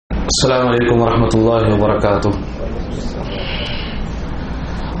السلام عليكم ورحمة الله وبركاته.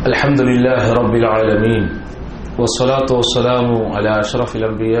 الحمد لله رب العالمين والصلاة والسلام على أشرف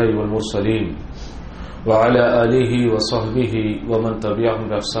الأنبياء والمرسلين وعلى آله وصحبه ومن تبعهم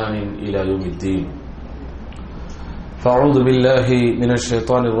بإحسان إلى يوم الدين. فأعوذ بالله من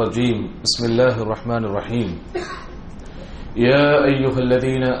الشيطان الرجيم. بسم الله الرحمن الرحيم. يا أيها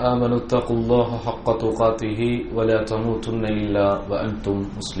الذين آمنوا اتقوا الله حق تقاته ولا تموتن إلا وأنتم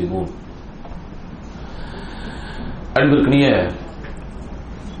مسلمون. அன்பிற்கினிய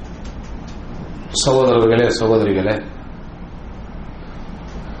சகோதரர்களே சகோதரிகளே,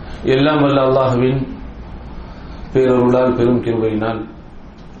 எல்லாம் வல்ல அல்லாஹ்வின் பேரருளால் பெரும் கிருபையினால்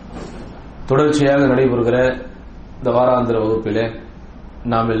தொடர்ச்சியாக நடைபெறுகிற இந்த வாராந்திர வகுப்பிலே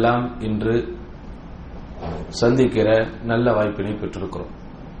நாம் எல்லாம் இன்று சந்திக்கிற நல்ல வாய்ப்பினை பெற்றிருக்கிறோம்.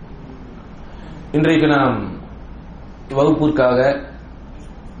 இன்றைக்கு நாம் வகுப்பிற்காக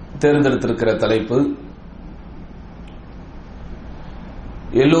தேர்ந்தெடுத்திருக்கிற தலைப்பு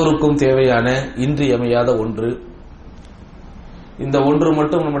எல்லோருக்கும் தேவையான இன்றியமையாத ஒன்று. இந்த ஒன்று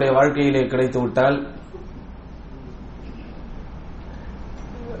மட்டும் நம்முடைய வாழ்க்கையிலே கிடைத்துவிட்டால்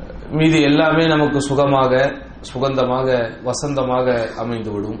மீது எல்லாமே நமக்கு சுகமாக, சுகந்தமாக, வசந்தமாக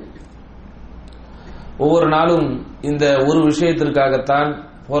அமைந்துவிடும். ஒவ்வொரு நாளும் இந்த ஒரு விஷயத்திற்காகத்தான்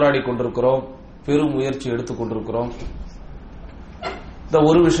போராடி கொண்டிருக்கிறோம், பெரும் முயற்சி எடுத்துக் கொண்டிருக்கிறோம். இந்த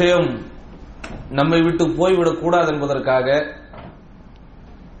ஒரு விஷயம் நம்மை விட்டு போய்விடக் கூடாது என்பதற்காக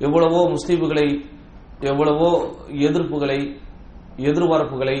எவ்வளவோ முஸ்லீம்களை, எவ்வளவோ எதிர்ப்புகளை,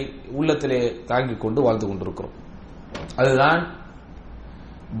 எதிர்பார்ப்புகளை உள்ளத்திலே தாங்கிக் கொண்டு வாழ்ந்து கொண்டிருக்கிறோம். அதுதான்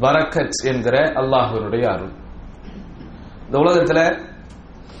பரக்கத் என்கிற அல்லாஹ்வினுடைய அருள். இந்த உலகத்தில்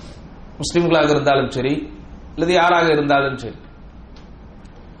முஸ்லிம்களாக இருந்தாலும் சரி, அல்லது யாராக இருந்தாலும் சரி,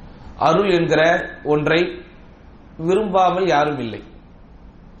 அருள் என்கிற ஒன்றை விரும்பாமல் யாரும் இல்லை.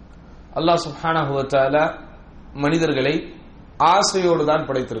 அல்லாஹ் சுப்ஹானஹு வ தஆலா மனிதர்களை ஆசையோடு தான்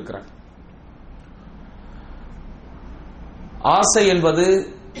படைத்திருக்கிறார். ஆசை என்பது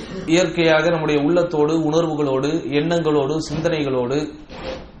இயற்கையாக நம்முடைய உள்ளத்தோடு, உணர்வுகளோடு, எண்ணங்களோடு, சிந்தனைகளோடு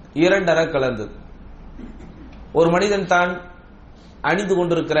இரண்டர கலந்தது. ஒரு மனிதன் தான் அணிந்து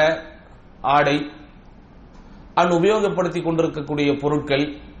கொண்டிருக்கிற ஆடை, அவன் உபயோகப்படுத்திக் கொண்டிருக்கக்கூடிய பொருட்கள்,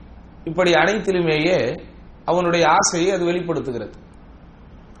 இப்படி அனைத்திலுமேயே அவனுடைய ஆசையை அது வெளிப்படுத்துகிறது.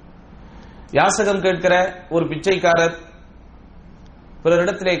 யாசகம் கேட்கிற ஒரு பிச்சைக்காரர்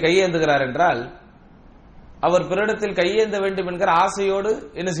பிறரிடத்திலே கையேந்துகிறார் என்றால், அவர் பிறரிடத்தில் கையேந்த வேண்டும் என்கிற ஆசையோடு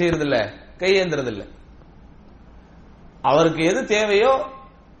என்ன செய்யறதில்ல, கையேந்துறதில்லை. அவருக்கு எது தேவையோ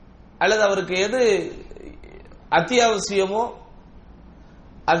அல்லது அவருக்கு எது அத்தியாவசியமோ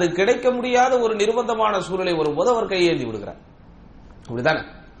அது கிடைக்க முடியாத ஒரு நிர்பந்தமான சூழ்நிலை வரும்போது அவர் கையேந்தி விடுகிறார். அப்படிதானே?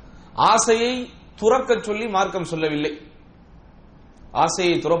 ஆசையை துறக்க சொல்லி மார்க்கம் சொல்லவில்லை.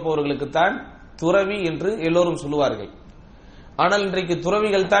 ஆசையை துறப்பவர்களுக்குத்தான் துறவி என்று எல்லோரும் சொல்லுவார்கள். ஆனால் இன்றைக்கு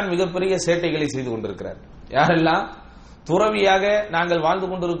துறவிகள் தான் மிகப்பெரிய சேட்டைகளை செய்து கொண்டிருக்கிறார். யாரெல்லாம் துறவியாக நாங்கள் வாழ்ந்து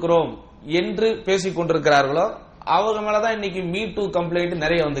கொண்டிருக்கிறோம் என்று பேசிக் கொண்டிருக்கிறார்களோ அவங்க மேலதான் இன்னைக்கு மீ டூ கம்ப்ளைண்ட்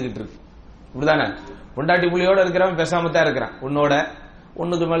நிறைய வந்துகிட்டு இருக்கு. இப்படிதானே? பொண்டாட்டி புள்ளியோட இருக்கிறவன் பேசாமத்தான் இருக்கிறான், உன்னோட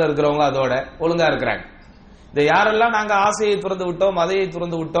ஒண்ணுக்கு மேல இருக்கிறவங்க அதோட ஒழுங்கா இருக்கிறாங்க. இந்த யாரெல்லாம் நாங்க ஆசையை துறந்து விட்டோம், மதையை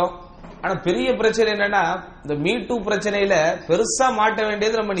துறந்து விட்டோம். ஆனா பெரிய பிரச்சனை என்னன்னா, இந்த மீ டூ பிரச்சனையில பெருசா மாட்ட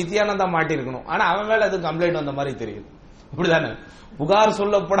வேண்டியது நம்ம நித்யானந்தா மாட்டி இருக்கணும். ஆனா அவன் மேல அது கம்ப்ளைண்ட் வந்த மாதிரி தெரியுது. இப்படிதானே? புகார்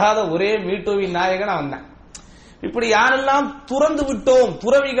சொல்லப்படாத ஒரே மீ டூவின் நாயகன் அவன் தான். இப்படி யாரெல்லாம் துறந்து விட்டோம்,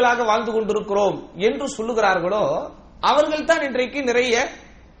 துறவிகளாக வாழ்ந்து கொண்டிருக்கிறோம் என்று சொல்லுகிறார்களோ அவர்கள் தான் இன்றைக்கு நிறைய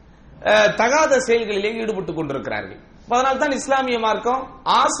தகாத செயல்களிலே ஈடுபட்டுக் கொண்டிருக்கிறார்கள். அதனால்தான் இஸ்லாமிய மார்க்கம்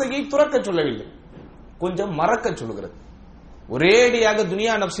ஆசையை துறக்க சொல்லவில்லை, கொஞ்சம் மறக்க சொல்லுகிறது. ஒரேடியாக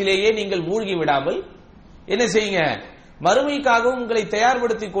துனியா நப்சிலேயே நீங்கள் மூழ்கி விடாமல் என்ன செய்யுங்க, மறுமைக்காகவும் உங்களை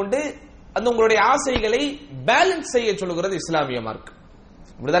தயார்படுத்திக் கொண்டு அந்த உங்களுடைய ஆசைகளை பேலன்ஸ் செய்ய சொல்லுகிறது இஸ்லாமிய மார்க்கம்.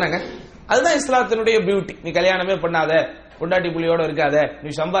 இப்படிதானங்க? அதுதான் இஸ்லாத்தினுடைய பியூட்டி. நீ கல்யாணமே பண்ணாத, பொண்டாட்டி புள்ளியோட இருக்காத,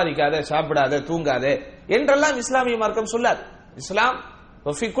 நீ சம்பாதிக்காத, சாப்பிடாத, தூங்காத என்றெல்லாம் இஸ்லாமிய மார்க்கம் சொல்லாது. இஸ்லாம்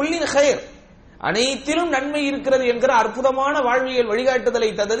அனைத்திலும் நன்மை இருக்கிறது என்கிற அற்புதமான வாழ்வியல் வழிகாட்டுதலை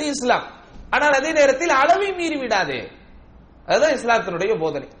தந்தது இஸ்லாம். ஆனால் அதே நேரத்தில் அளவை மீறி விடாதே, அதுதான் இஸ்லாத்தினுடைய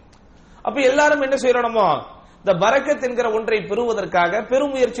போதனை. அப்ப எல்லாரும் என்ன செய்யறோமோ, இந்த பரக்கத் என்கிற ஒன்றை பெறுவதற்காக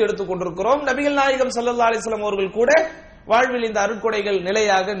பெரும் முயற்சி எடுத்துக் கொண்டிருக்கிறோம். நபிகள் நாயகம் ஸல்லல்லாஹு அலைஹி வஸல்லம் அவர்கள் கூட வாழ்வில் இந்த அருட்கொடைகள்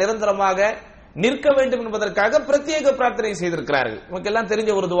நிலையாக நிரந்தரமாக நிற்க வேண்டும் என்பதற்காக பிரத்யேக பிரார்த்தனை செய்திருக்கிறார்கள். நமக்கெல்லாம்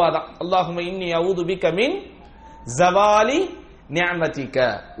தெரிஞ்ச ஒரு துவா தான், அல்லாஹும்ம இன்னி அஊது பிக மின் ஸவாலி நிஅமதிக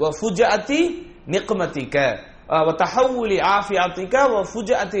வ ஃபுஜஅதி நிக்மதிக வ தஹவுலி ஆஃபியதிக வ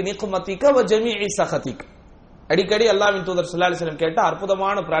ஃபுஜஅதி நிக்மதிக வ ஜமீஇ சஹதிக. அடிக்கடி அல்லாஹ்வின் தூதர் ஸல்லல்லாஹு அலைஹி வஸல்லம் கேட்ட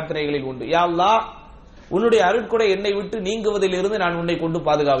அற்புதமான பிரார்த்தனைகளில் உண்டு. யா அல்லாஹ், உன்னுடைய அருட்கொடை என்னை விட்டு நீங்குவதில் இருந்து நான் உன்னை கொண்டு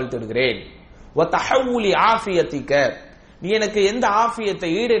பாதுகாவல் தேடுகிறேன். நீ எனக்கு எந்த ஆஃபியத்தை,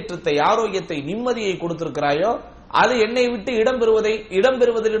 ஈடேற்றத்தை, ஆரோக்கியத்தை, நிம்மதியை கொடுத்திருக்கிறாயோ அது என்னை விட்டு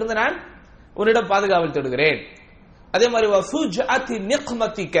இடம்பெறுவதிலிருந்து நான் உன்னிடம் பாதுகாவல் தேடுகிறேன். அதே மாதிரி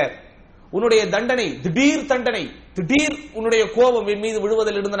உன்னுடைய தண்டனை, திடீர் தண்டனை, திடீர் உன்னுடைய கோபம் என் மீது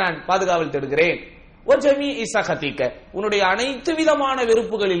விழுவதிலிருந்து நான் பாதுகாவல் தேடுகிறேன். உன்னுடைய அனைத்து விதமான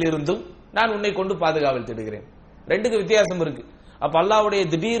வெறுப்புகளில் இருந்தும் நான் உன்னை கொண்டு பாதுகாவல் தேடுகிறேன். ரெண்டுக்கு வித்தியாசம் இருக்கு. அப்ப அல்லாஹ்வுடைய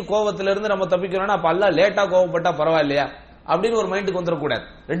திடீர் கோபத்திலிருந்து நம்ம தப்பிக்கணும்னா அப்ப அல்லாஹ் லேட்டா கோபப்பட்டா பரவாயில்லையா அப்படின்னு ஒரு மைண்டுக்கு வந்துடக்கூடாது.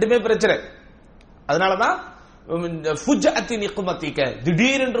 ரெண்டுமே பிரச்சனை. அதனாலதான்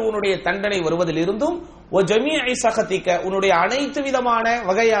திடீர் என்று உன்னுடைய தண்டனை வருவதில் இருந்தும் உன்னுடைய அனைத்து விதமான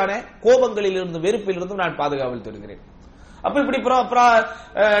வகையான கோபங்களில் இருந்தும் வெறுப்பில் இருந்தும் நான் பாதுகாவல் தேடுகிறேன். அப்ப இப்படி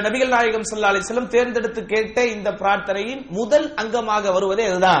நபிகள் நாயகம் ஸல்லல்லாஹு அலைஹி வஸல்லம் தேர்ந்தெடுத்து கேட்ட இந்த பிரார்த்தனையின் முதல் அங்கமாக வருவதே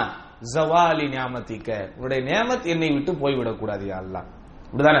இதுதான். ஜவாலி நியாமத்திக்க, உன்னுடைய நியாமத் என்னை விட்டு போய்விடக் கூடாது யா அல்லாஹ்.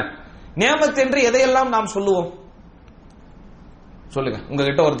 இப்படிதானே நியாமத் என்று எதையெல்லாம் நாம் சொல்லுவோம்? சொல்லுங்க.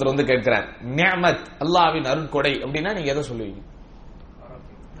 உங்ககிட்ட ஒருத்தர் வந்து கேட்கிறார், நியாமத் அல்லாஹ்வின் அருட்கொடை அப்படின்னா நீங்க எதை சொல்லுவீங்க?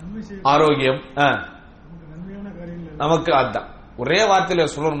 ஆரோக்கியம். நமக்கு அதான் ஒரே வார்த்தையில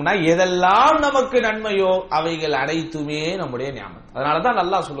சொல்லணும்னா எதெல்லாம் நமக்கு நன்மையோ அவைகள் அனைத்துமே நம்முடைய நியாமத். அதனாலதான்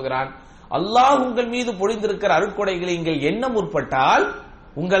அல்லாஹ் சொல்லுகிறான், அல்லாஹ் உங்கள் மீது பொழிந்திருக்கிற அருட்கொடைகளை நீங்கள் எண்ண முற்பட்டால்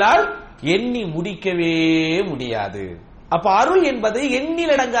உங்களால் எண்ணி முடிக்கவே முடியாது. அப்ப அருள் என்பது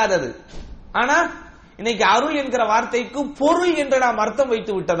எண்ணில் அடங்காதது. ஆனா இன்னைக்கு அருள் என்கிற வார்த்தைக்கு பொருள் என்று நாம் அர்த்தம்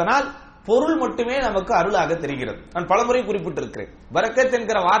வைத்து விட்டதனால் பொருள் மட்டுமே நமக்கு அருளாக தெரிகிறது. நான் பலமுறை குறிப்பிட்டிருக்கிறேன், பரக்கத்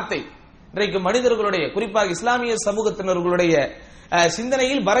என்கிற வார்த்தை இன்றைக்கு மனிதர்களுடைய, குறிப்பாக இஸ்லாமிய சமூகத்தினர்களுடைய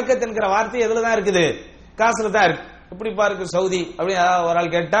சிந்தனையில் பரக்கத் என்கிற வார்த்தை எதுலதான் இருக்குது? காசுல தான் இருக்கு. இப்படிப்பா இருக்கு சவுதி அப்படி ஒரு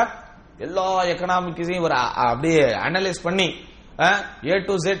ஆள் கேட்டா எல்லா எக்கனாமிக்ஸையும் ஒரு அப்படியே அனலைஸ் பண்ணி A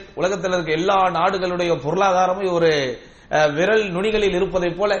to Z உலகத்தில் இருக்க எல்லா நாடுகளுடைய பொருளாதாரமும் ஒரு விரல் நுனிகளில் இருப்பதை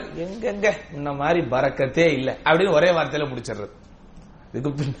போல எங்கெங்க இந்த மாதிரி பரக்கத்தே இல்லை அப்படின்னு ஒரே வார்த்தையில முடிச்சிடுறது.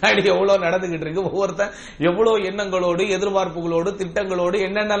 இதுக்கு பின்னாடி எவ்வளவு நடந்துகிட்டு இருக்கு, ஒவ்வொருத்தன் எவ்வளவு எண்ணங்களோடு, எதிர்பார்ப்புகளோடு, திட்டங்களோடு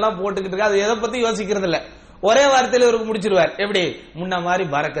என்னென்னலாம் போட்டுக்கிட்டு இருக்கு, அது எதை பத்தி யோசிக்கிறது இல்ல. ஒரே வார்த்தையில இவருக்கு முடிச்சிருவார். எப்படி? முன்ன மாதிரி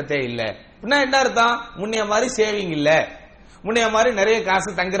பரக்கத்தே இல்ல. என்ன அர்த்தம்? முன்னைய மாதிரி சேவிங் இல்ல, முன்னைய மாதிரி நிறைய காசு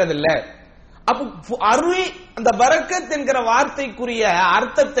தங்குறது இல்ல. அப்ப அருள், அந்த பரக்கத் என்கிற வார்த்தைக்குரிய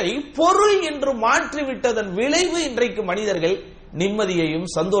அர்த்தத்தை பொருள் என்று மாற்றிவிட்டதன் விளைவு இன்றைக்கு மனிதர்கள் நிம்மதியையும்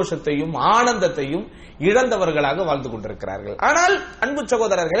சந்தோஷத்தையும் ஆனந்தத்தையும் இழந்தவர்களாக வாழ்ந்து கொண்டிருக்கிறார்கள். ஆனால் அன்பு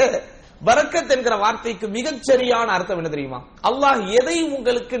சகோதரர்களே, பரக்கத் என்கிற வார்த்தைக்கு மிகச்சரியான அர்த்தம் என்ன தெரியுமா? அல்லாஹ் எதை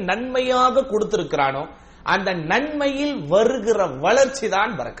உங்களுக்கு நன்மையாக கொடுத்திருக்கிறானோ அந்த நன்மையில் வருகிற வளர்ச்சி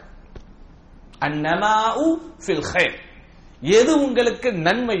தான் பரக்கத். அன்னமாஉ ஃபில் கைர், எது உங்களுக்கு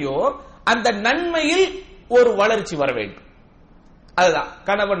நன்மையோ அந்த நன்மையில் ஒரு வளர்ச்சி வர வேண்டும். அதுதான்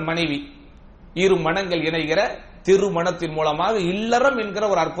கணவன் மனைவி இரு மனங்கள் இணைகிற திருமணத்தின் மூலமாக இல்லறம் என்கிற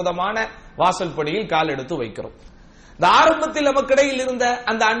ஒரு அற்புதமான வாசல் படியில் கால் எடுத்து வைக்கிறோம். இந்த ஆரம்பத்தில் நமக்கிடையில் இருந்த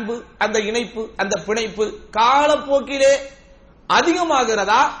அந்த அன்பு, அந்த இணைப்பு, அந்த பிணைப்பு காலப்போக்கிலே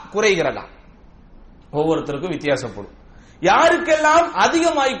அதிகமாகிறதா குறைகிறதா ஒவ்வொருத்தருக்கும் வித்தியாசப்படும். யாருக்கெல்லாம்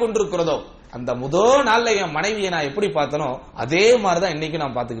அதிகமாகிக் கொண்டிருக்கிறதோ அந்த முதல் நாள்ல என் மனைவியை நான் எப்படி பார்த்தனோ அதே மாதிரிதான் இன்னைக்கு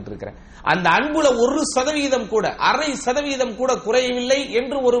நான் பார்த்துக்கிட்டு இருக்கிறேன். அந்த அன்புல 1% கூட, 0.5% கூட குறையவில்லை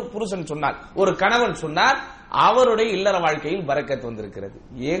என்று ஒரு புருஷன் சொன்னார், ஒரு கணவன் சொன்னார், அவருடைய இல்லற வாழ்க்கையில் பரக்கத் வந்திருக்கிறது.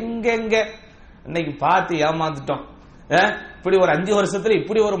 எங்கெங்க இன்னைக்கு பார்த்து ஏமாந்துட்டோம். இப்படி ஒரு 5 வருஷத்துல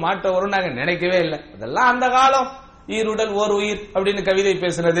இப்படி ஒரு மாற்றம் வரும் நாங்க நினைக்கவே இல்லை. அதெல்லாம் அந்த காலம். ஈருடல் ஓர் உயிர் அப்படின்னு கவிதை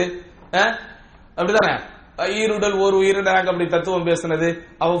பேசுனது அப்படிதானே? ஈருடல் ஓர் உயிர் நாங்க அப்படி தத்துவம் பேசுனது.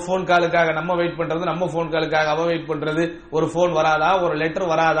 அவ போன் காலுக்காக நம்ம வெயிட் பண்றது, நம்ம போன் காலுக்காக அவ வெயிட் பண்றது, ஒரு போன் வராதா, ஒரு லெட்டர்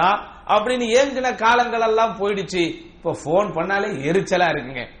வராதா அப்படின்னு ஏங்கின காலங்கள் எல்லாம் போயிடுச்சு. இப்ப போன் பண்ணாலே எரிச்சலா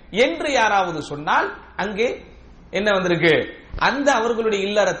இருக்குங்க என்று யாராவது சொன்னால் அங்கே என்ன வந்திருக்கு? அந்த அவர்களுடைய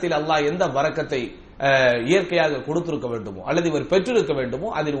இல்லறத்தில் அல்லாஹ் எந்த பரக்கத்தை இயற்கையாக கொடுத்திருக்க வேண்டுமோ அல்லது இவர் பெற்றிருக்க வேண்டுமோ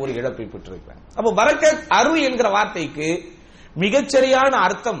அதில் ஒரு இழப்பை பெற்றிருக்கிறார். அப்ப பரக்கத், அருள் என்கிற வார்த்தைக்கு மிகச்சரியான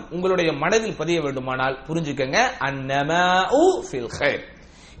அர்த்தம் உங்களுடைய மனதில் பதிய வேண்டுமானால் புரிஞ்சுக்கங்க, அன்னமாஉ ஃபில் கைர்,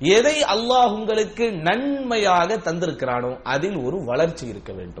 எதை அல்லாஹ் உங்களுக்கு நன்மையாக தந்திருக்கிறானோ அதில் ஒரு வளர்ச்சி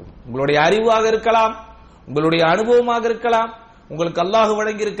இருக்க வேண்டும். உங்களுடைய அறிவாக இருக்கலாம், உங்களுடைய அனுபவமாக இருக்கலாம், உங்களுக்கு அல்லாஹ்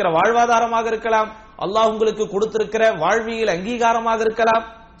வழங்கி இருக்கிற வாழ்வாதாரமாக இருக்கலாம், அல்லாஹ் உங்களுக்கு கொடுத்திருக்கிற வாழ்வியல் அங்கீகாரமாக இருக்கலாம்,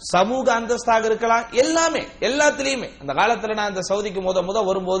 சமூக அந்தஸ்தாக இருக்கலாம், எல்லாமே எல்லாத்திலையுமே. அந்த காலத்துல நான் இந்த சவுதிக்கு முத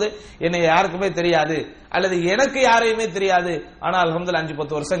வரும்போது என்னை யாருக்குமே தெரியாது அல்லது எனக்கு யாரையுமே தெரியாது. ஆனால் அல்ஹம்துலில்லாஹ்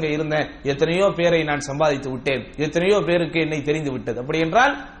 5-10 வருஷங்க இருந்தேன். எத்தனையோ பேரை நான் சம்பாதித்து விட்டேன், எத்தனையோ பேருக்கு என்னை தெரிந்து விட்டது. அப்படி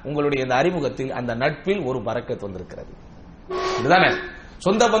என்றால் உங்களுடைய இந்த அறிமுகத்தில், அந்த நட்பில் ஒரு பரக்கத் வந்திருக்கிறது. இதுதானே?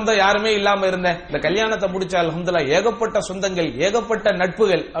 சொந்த பந்தம் யாருமே இல்லாம இருந்தேன், இந்த கல்யாணத்தை முடிச்ச அல்ஹம்துலில்லாஹ் ஏகப்பட்ட சொந்தங்கள், ஏகப்பட்ட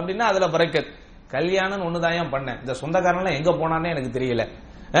நட்புகள் அப்படின்னா அதுல பரக்கத். கல்யாணம் ஒண்ணுதான் பண்ணேன், இந்த சொந்தக்காரன் எங்க போனான்னு எனக்கு தெரியல,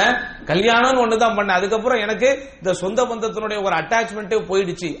 கல்யாணம் ஒண்ணுதான் பண்ண, அதுக்கப்புறம் எனக்கு இந்த சொந்த பந்தத்தினுடைய ஒரு அட்டாச்மெண்டே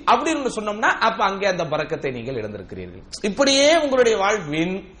போயிடுச்சு அப்படின்னு சொன்னோம்னா அப்ப அங்கே அந்த பரக்கத்தை நீங்கள் இழந்திருக்கிறீர்கள். இப்படியே உங்களுடைய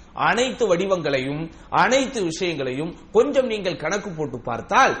வாழ்வின் அனைத்து வடிவங்களையும் அனைத்து விஷயங்களையும் கொஞ்சம் நீங்கள் கணக்கு போட்டு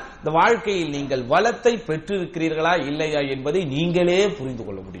பார்த்தால் இந்த வாழ்க்கையில் நீங்கள் வளத்தை பெற்றிருக்கிறீர்களா இல்லையா என்பதை நீங்களே புரிந்து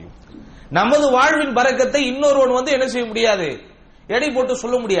கொள்ள முடியும். நமது வாழ்வின் பரக்கத்தை இன்னொருவன் என்ன செய்ய முடியாது, எடை போட்டு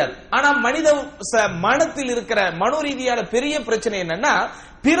சொல்ல முடியாது. ஆனா மனித மனத்தில் இருக்கிற மனோரீதியான பெரிய பிரச்சனை என்னன்னா,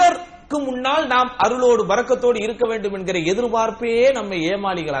 பிறர்க்கு முன்னால் நாம் அருளோடு பரக்கத்தோடு இருக்க வேண்டும் என்கிற எதிர்பார்ப்பே நம்மை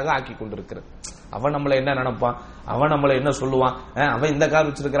ஏமாளிகளாக ஆக்கி கொண்டிருக்கிறது. அவன் நம்மள என்ன நினைப்பான், அவன் நம்மள என்ன சொல்லுவான், அவன் இந்த கார்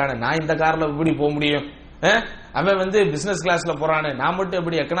வச்சிருக்கிறான், நான் இந்த கார்ல எப்படி போக முடியும், அவன் பிசினஸ் கிளாஸ்ல போறானு, நான் மட்டும்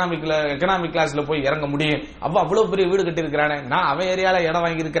எப்படி எக்கனாமிக் கிளாஸ்ல போய் இறங்க முடியும், அப்ப அவ்வளவு பெரிய வீடு கட்டி இருக்கிறானே, நான் அவன் ஏரியால இடம்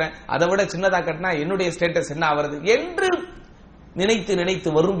வாங்கி இருக்கிறேன், அதை விட சின்னதா கட்டினா என்னுடைய ஸ்டேட்டஸ் என்ன ஆகிறது என்று நினைத்து நினைத்து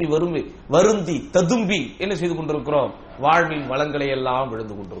வருந்தி ததும்பி என்ன செய்து கொண்டிருக்கிறோம், வாழ்வின் வளங்களை எல்லாம்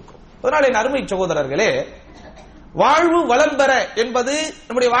விழுந்து கொண்டிருக்கிறோம். அதனால என் அருமை சகோதரர்களே, வாழ்வு வளம் பெற என்பது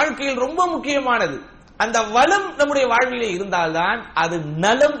நம்முடைய வாழ்க்கையில் ரொம்ப முக்கியமானது. அந்த வளம் நம்முடைய வாழ்விலே இருந்தால்தான் அது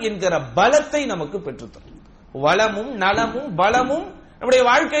நலம் என்கிற பலத்தை நமக்கு பெற்றுத்தரும். வளமும் நலமும் பலமும் நம்முடைய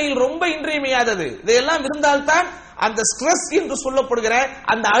வாழ்க்கையில் ரொம்ப இன்றியமையாதது. இதையெல்லாம் இருந்தால்தான் அந்த ஸ்ட்ரெஸ் என்று சொல்லப்படுகிற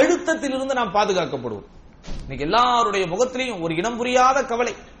அந்த அழுத்தத்தில் இருந்து நாம் பாதுகாக்கப்படுவோம். இன்னைக்கு எல்லாருடைய முகத்திலையும் ஒரு இனம் புரியாத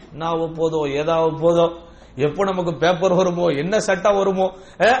கவலை, என்ன போதோ ஏதாவது போதோ, எப்போ நமக்கு பேப்பர் வருமோ, என்ன சட்டம் வருமோ,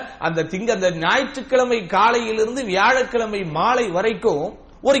 அந்த ஞாயிற்றுக்கிழமை காலையிலிருந்து வியாழக்கிழமை மாலை வரைக்கும்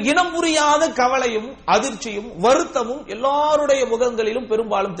ஒரு இனம் புரியாத கவலையும் அதிர்ச்சியும் வருத்தமும் எல்லாருடைய முகங்களிலும்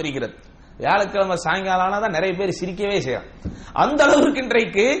பெரும்பாலும் தெரிகிறது. வியாழக்கிழமை சாயங்காலம் ஆனாதான் நிறைய பேர் சிரிக்கவே செய்யறாங்க. அந்த அளவுக்கு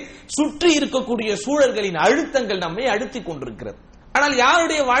இன்றைக்கு சுற்றி இருக்கக்கூடிய சூழல்களின் அழுத்தங்கள் நம்மை அழுத்திக் கொண்டிருக்கிறது. ஆனால்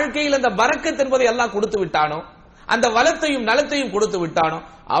யாருடைய வாழ்க்கையில் அந்த பரக்கத் என்பதை எல்லாம் கொடுத்து விட்டானோ, அந்த வளத்தையும் நலத்தையும் கொடுத்து விட்டானோ,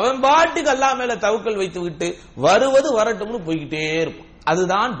 அவன் பாட்டுக்கு அல்லாஹ் மேல தவக்கல் வைத்து விட்டு வருவது வரட்டும்னு போய்கிட்டே இருப்பான்.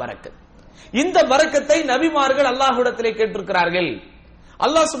 அதுதான் பரக்கத். இந்த பரக்கத்தை நபிமார்கள் அல்லாஹ்விடத்திலே கேட்டிருக்கிறார்கள்.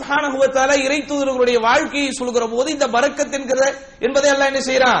 அல்லாஹ் சுப்ஹானஹு வ தஆலா இறை தூதர்களுடைய வாழ்க்கையை சொல்கிற போது இந்த பரக்கத் என்பதை அல்லாஹ் என்ன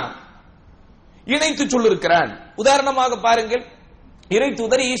செய்யறான், இணைத்து சொல்லிருக்கிறான். உதாரணமாக பாருங்கள், இறை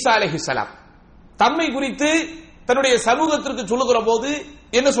தூதர் ஈசா அலைஹிஸ்ஸலாம் தம்மை குறித்து தன்னுடைய சமூகத்திற்கு சொல்லுகிற போது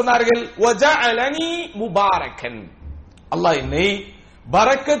என்ன சொன்னார்கள், வஜஅலனி முபாரக்கன், அல்லாஹ் என்னை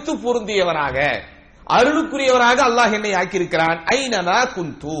பரக்கத்து பொருந்தியவனாக அருளுக்குரியவராக அல்லாஹ் என்னை ஆக்கியிருக்கிறான். ஐனமா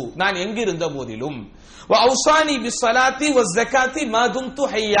குந்து, நான் எங்கிருந்த போதிலும், வஅவ்சானி பிஸ்ஸலாத்தி வஸ்ஸகாத்தி மா தும்து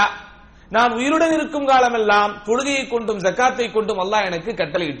ஹய்யா, நான் உயிருடன் இருக்கும் காலமெல்லாம் தொழுகையை கொண்டும் ஜகாத்தை கொண்டும் அல்லாஹ் எனக்கு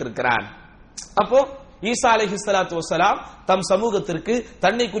கட்டளையிட்டிருக்கிறான். அப்போ ஈசா அலைஹிஸ்ஸலாத்து வஸ்ஸலாம் தம் சமூகத்திற்கு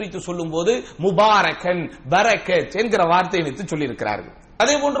தன்னை குறித்து சொல்லும் போது முபாரக்கன் பரக்கத் என்கிற வார்த்தையை வைத்து சொல்லி இருக்கிறார்கள்.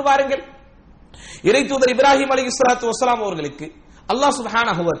 அதே போன்று பாருங்கள், இறை தூதர் இப்ராஹிம் அலைஹிஸ்ஸலாத்து வஸ்ஸலாம் அவர்களுக்கு அல்லாஹ்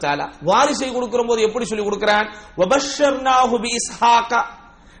சுப்ஹானஹு வ தஆலா வாரிசை கொடுக்கிற போது எப்படி சொல்லி கொடுக்கிறான், வபஷர்னாஹு பிஇஸ்ஹாக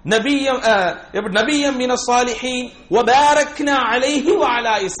நபிய்யம் மினஸ் ஸாலிஹீன் வபாரக்னா அலைஹி வ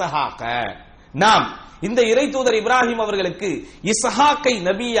அலா இஸ்ஹாக, நாம் இந்த இறை தூதர் இப்ராஹிம் அவர்களுக்கு இஸ்ஹாக்கை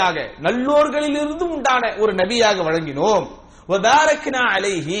நபியாக, நல்லோர்களிலிருந்து உண்டான ஒரு நபியாக வழங்கினோம். வபாரக்னா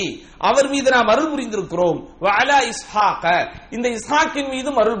அலைஹி, அவர் மீது நாம் அருள் புரிந்திருக்கிறோம். வ அலா இஸ்ஹாக, இந்த இஸ்ஹாக்கின்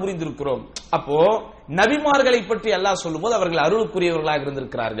மீதும் அருள் புரிந்திருக்கிறோம். அப்போ நபிமார்களை பற்றி அல்லாஹ் சொல்லும்போது அவர்கள் அருளுக்குரியவர்களாக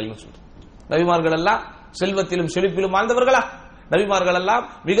இருந்திருக்கிறார்கள். நபிமார்கள் எல்லாம் செல்வத்திலும் செழிப்பிலும் வாழ்ந்தவர்களா? நபிமார்கள் எல்லாம்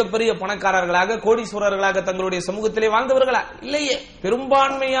மிகப்பெரிய பணக்காரர்களாக கோடீஸ்வரர்களாக தங்களுடைய சமூகத்திலே வாழ்ந்தவர்களா? இல்லையே.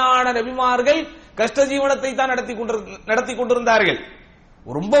 பெரும்பான்மையான நபிமார்கள் கஷ்ட ஜீவனத்தை தான் நடத்தி கொண்டிருந்தார்கள்.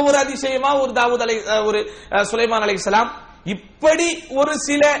 ரொம்ப ஒரு அதிசயமா ஒரு சுலைமான் அலைஹிஸ்ஸலாம் இப்படி ஒரு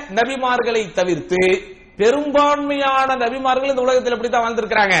சில நபிமார்களை தவிர்த்து பெரும்பான்மையான நபிமார்கள் இந்த உலகத்தில் எப்படித்தான்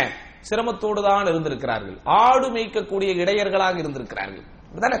வாழ்ந்திருக்கிறாங்க, சிரமத்தோடு தான் இருந்திருக்கிறார்கள். ஆடு மேய்க்கக்கூடிய இடையர்களாக இருந்திருக்கிறார்கள்.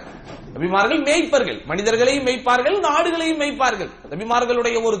 நபிமார்கள் மேய்ப்பர்கள், மனிதர்களையும் மேய்ப்பார்கள், நாடுகளையும் மேய்ப்பார்கள்.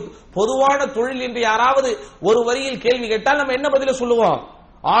 நபிமார்களுடைய ஒரு பொதுவான தொழில் என்று யாராவது ஒரு வரியில் கேள்வி கேட்டால் நம்ம என்ன பதில சொல்லுவோம்,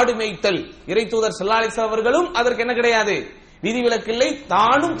 ஆடு மேய்த்தல். இறை தூதர் ஸல்லல்லாஹு அலைஹி வஸல்லம் அவர்களும் அதற்கு என்ன கிடையாது, விதிவிலக்கில்லை.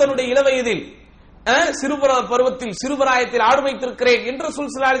 தானும் தன்னுடைய இளவயதில் பருவத்தில் சிறுபராயத்தில் ஆடு மேய்த்திருக்கிறேன் என்று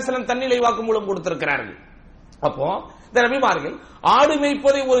ஸல்லல்லாஹு அலைஹி வஸல்லம் தன்னிலை வாக்கு மூலம் கொடுத்திருக்கிறார்கள். அப்போ இந்த நபிமார்கள் ஆடு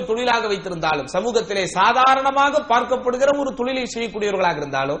மேய்ப்பதை ஒரு தொழிலாக வைத்திருந்தாலும், சமூகத்திலே சாதாரணமாக பார்க்கப்படுகிற ஒரு தொழிலை செய்யக்கூடியவர்களாக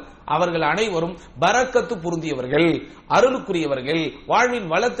இருந்தாலும், அவர்கள் அனைவரும் பரக்கத்து பொருந்தியவர்கள், அருளுக்குரியவர்கள், வாழ்வின்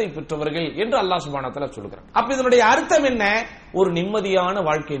வளத்தை பெற்றவர்கள் என்று அல்லாஹ் சுப்ஹானஹு வ தஆலா சொல்கிறார். அப்ப இதனுடைய அர்த்தம் என்ன, ஒரு நிம்மதியான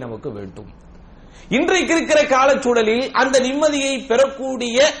வாழ்க்கை நமக்கு வேண்டும். இன்றைக்கு இருக்கிற காலச்சூழலில் அந்த நிம்மதியை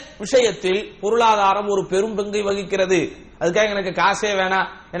பெறக்கூடிய விஷயத்தில் பொருளாதாரம் ஒரு பெரும் பங்கை வகிக்கிறது. அதுக்காக எனக்கு காசே வேணாம்,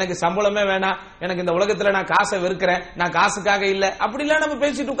 எனக்கு சம்பளமே வேணாம், எனக்கு இந்த உலகத்துல நான் காசை வெறுக்கிறேன், நான் காசுக்காக இல்ல, அப்படிலாம் நம்ம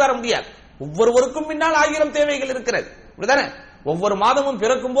பேசிட்டு உட்கார முடியாது. ஒவ்வொருவருக்கும் பின்னால் 1000 தேவைகள் இருக்கிறது. இப்படிதானே ஒவ்வொரு மாதமும்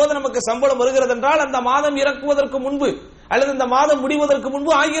பிறக்கும் போது நமக்கு சம்பளம் வருகிறது என்றால் அந்த மாதம் இறக்குவதற்கு முன்பு அல்லது இந்த மாதம் முடிவதற்கு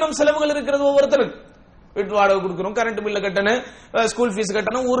முன்பு 1000 செலவுகள் இருக்கிறது ஒவ்வொருத்தருக்கு. வீட்டு வாடகை கொடுக்கணும், கரண்ட் பில்ல கட்டணும், ஸ்கூல் ஃபீஸ்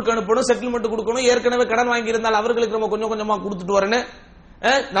கட்டணும், ஊருக்கு அனுப்பணும், செட்டில்மெண்ட் கொடுக்கணும், ஏற்கனவே கடன் வாங்கி இருந்தால் அவர்களுக்கு நம்ம கொஞ்சம் கொஞ்சமா கொடுத்துட்டு வரணும்.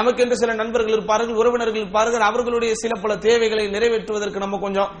 நமக்கு என்று சில நண்பர்கள் இருப்பார்கள், உறவினர்கள் இருப்பார்கள், அவர்களுடைய சில பல தேவைகளை நிறைவேற்றுவதற்கு நம்ம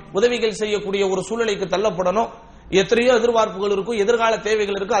கொஞ்சம் உதவிகள் செய்யக்கூடிய ஒரு சூழ்நிலைக்கு தள்ளப்படணும். எத்தனையோ எதிர்பார்ப்புகள் இருக்கும், எதிர்கால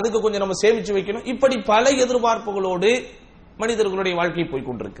தேவைகள் இருக்கும், அதுக்கு கொஞ்சம் நம்ம சேமிச்சு வைக்கணும். இப்படி பல எதிர்பார்ப்புகளோடு மனிதர்களுடைய வாழ்க்கை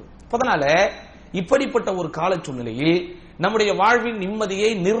போய்கொண்டிருக்கு. அதனால இப்படிப்பட்ட ஒரு கால சூழ்நிலையில் நம்முடைய வாழ்வின் நிம்மதியை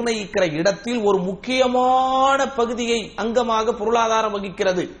நிர்ணயிக்கிற இடத்தில் ஒரு முக்கியமான பகுதியை அங்கமாக பொருளாதாரம்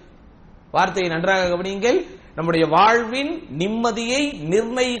வகிக்கிறது. வார்த்தையை நன்றாக கவனியுங்கள். நம்முடைய வாழ்வின் நிம்மதியை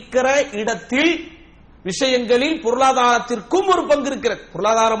நிர்ணயிக்கிற இடத்தில் விஷயங்களில் பொருளாதாரத்திற்கும் ஒரு பங்கு இருக்கிறது.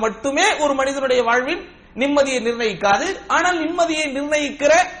 பொருளாதாரம் மட்டுமே ஒரு மனிதனுடைய வாழ்வின் நிம்மதியை நிர்ணயிக்காது. ஆனால் நிம்மதியை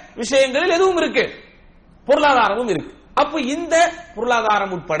நிர்ணயிக்கிற விஷயங்களில் எதுவும் இருக்கு, பொருளாதாரமும் இருக்கு. அப்ப இந்த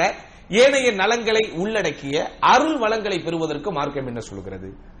பொருளாதாரம் உட்பட ஏனைய நலங்களை உள்ளடக்கிய அருள் வளங்களை பெறுவதற்கு மார்க்கம் என்ன சொல்கிறது?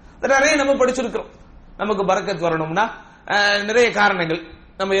 நிறைய நம்ம படிச்சிருக்கிறோம். நமக்கு பரக்கத் வரணும்னா நிறைய காரணங்கள்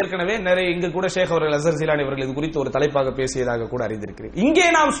நம்ம ஏற்கனவே நிறைய இங்க கூட ஷேக் அவர்கள், அஸர் ஜிலானி அவர்கள் இது குறித்து ஒரு தலைப்பாக பேசியதாக கூட அறிந்திருக்கிறேன். இங்கே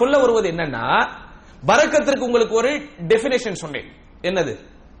நாம் சொல்ல வருவது என்னன்னா, பரக்கத்திற்கு உங்களுக்கு ஒரு டெபினேஷன் சொன்னேன். என்னது?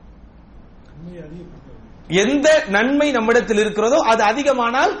 எந்த நன்மை நம்மிடத்தில் இருக்கிறதோ அது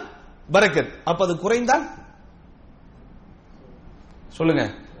அதிகமானால் பரக்கத், அப்ப அது குறைந்தால் சொல்லுங்க,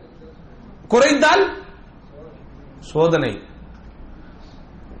 குறைந்தால் சோதனை.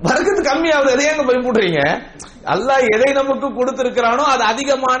 பரக்கத்து கம்மியாவது, எதை எங்க பயப்படுறீங்க? அல்லாஹ் எதை நமக்கு கொடுத்திருக்கிறானோ அது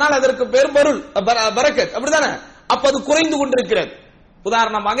அதிகமானால் அதற்கு பேர் பரக்கத், அப்படிதானே? அப்ப அது குறைந்து கொண்டிருக்கிறது.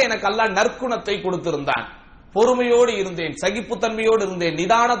 உதாரணமாக எனக்கு அல்லாஹ் நற்குணத்தை கொடுத்திருந்தான், பொறுமையோடு இருந்தேன், சகிப்புத்தன்மையோடு இருந்தேன்,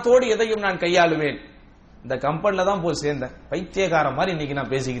 நிதானத்தோடு எதையும் நான் கையாளுவேன். இந்த கம்பெனில தான் போய் சேர்ந்தேன், பைத்தியக்கார மாதிரி இன்னைக்கு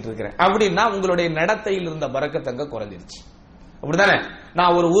நான் பேசிக்கிட்டு இருக்கிறேன் அப்படின்னா உங்களுடைய நடத்தையில் இருந்த பரக்கத் அங்க குறைஞ்சிருச்சு. அப்படிதானே?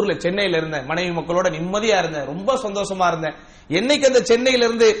 நான் ஒரு ஊர்ல சென்னையில இருந்தேன், மனைவி மக்களோட நிம்மதியா இருந்தேன், ரொம்ப சந்தோஷமா இருந்தேன். என்னைக்கு அந்த சென்னையில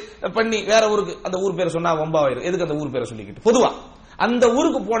இருந்து பண்ணி வேற ஊருக்கு, அந்த ஊர் பேரை சொன்னா வம்பாயிரும், எதுக்கு அந்த ஊர் பேரை சொல்லிக்கிட்டு, பொதுவா அந்த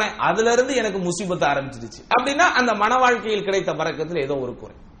ஊருக்கு போனேன், அதுல இருந்து எனக்கு முசீபத்து ஆரம்பிச்சிருச்சு அப்படின்னா அந்த மன வாழ்க்கையில் கிடைத்த பரக்கத்தில் ஏதோ ஒரு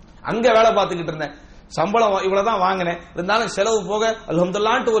குறை. அங்க வேலை பார்த்துக்கிட்டு இருந்தேன், சம்பளம் இவ்வளவுதான் வாங்கினேன், இருந்தாலும் செலவு போக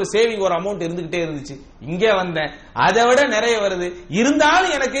அல்ஹம்துலில்லாஹ்னு ஒரு சேவிங், ஒரு அமௌண்ட் இருந்துகிட்டே இருந்துச்சு. இங்க வந்தேன், அதை விட நிறைய வருது,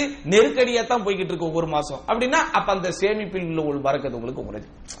 இருந்தாலும் எனக்கு நெருக்கடியா தான் போய்கிட்டு இருக்கு ஒவ்வொரு மாசம் அப்படின்னா அப்ப அந்த சேமிப்பில் உள்ள ஒரு பரக்கத்து உங்களுக்கு குறைஞ்சு.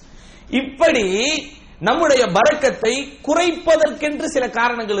 இப்படி நம்முடைய பரக்கத்தை குறைப்பதற்கென்று சில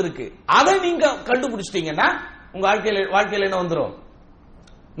காரணங்கள் இருக்கு. அதை நீங்க கண்டுபிடிச்சிட்டீங்கன்னா உங்க வாழ்க்கையில என்ன வந்துடும்?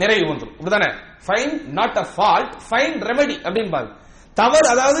 நிறைவு வந்துடும். இப்படிதானே? Find not a fault, find remedy அப்படின்னு பாருங்க. தவறு,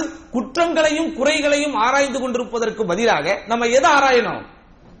 அதாவது குற்றங்களையும் குறைகளையும் ஆராய்ந்து கொண்டிருப்பதற்கு பதிலாக நம்ம எதை ஆராயணும்?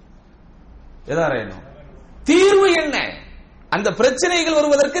 தீர்வு என்ன? அந்த பிரச்சனைகள்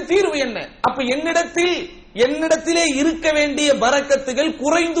வருவதற்கு தீர்வு என்ன? அப்ப என்னிடத்திலே இருக்க வேண்டிய பரக்கத்துகள்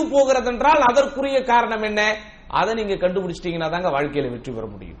குறைந்து போகிறது என்றால் அதற்குரிய காரணம் என்ன? அதை நீங்க கண்டுபிடிச்சிட்டீங்கன்னா தாங்க வாழ்க்கையில வெற்றி பெற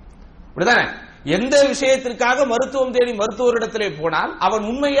முடியும். அப்படிதானே? எந்த விஷயத்திற்காக மருத்துவம் தேடி மருத்துவரிடத்திலே போனால் அவன்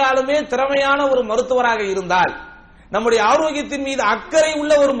உண்மையாலுமே திறமையான ஒரு மருத்துவராக இருந்தால், நம்முடைய ஆரோக்கியத்தின் மீது அக்கறை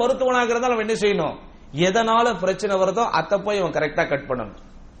உள்ள ஒரு மருத்துவனாக இருந்தால் அவன் என்ன செய்யணும்? எதனால பிரச்சனை வருதோ அதை போய் அவன் கரெக்டா கட் பண்ணணும்.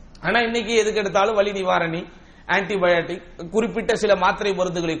 ஆனா இன்னைக்கு எதுக்கு எடுத்தாலும் வலி நிவாரணி, ஆன்டிபயோட்டிக், குறிப்பிட்ட சில மாத்திரை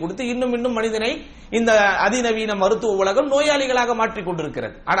மருந்துகளை கொடுத்து இன்னும் மனிதனை இந்த அதிநவீன மருத்துவ உலகம் நோயாளிகளாக மாற்றிக்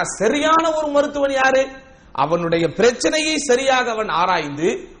கொண்டிருக்கிறது. ஆனா சரியான ஒரு மருத்துவன் யாரு? அவனுடைய பிரச்சனையை சரியாக அவன் ஆராய்ந்து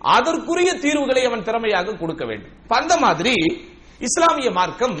அதற்குரிய தீர்வுகளை அவன் திறமையாக கொடுக்க வேண்டும். அந்த மாதிரி இஸ்லாமிய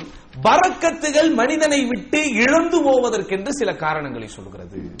மார்க்கம் பரக்கத்துகள் மனிதனை விட்டு இழந்து போவதற்கென்று சில காரணங்களை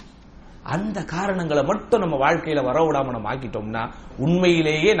சொல்கிறது. அந்த காரணங்களை மட்டும் நம்ம வாழ்க்கையில வரவிடாம நம்ம ஆக்கிட்டோம்னா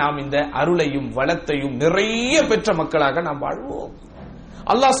உண்மையிலேயே நாம் இந்த அருளையும் வளத்தையும் நிறைய பெற்ற மக்களாக நாம் வாழ்வோம்.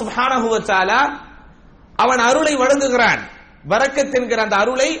 அல்லாஹ் சுப்ஹானஹு வ தஆலா அவன் அருளை வழங்குகிறான். பரக்கத் என்கிற அந்த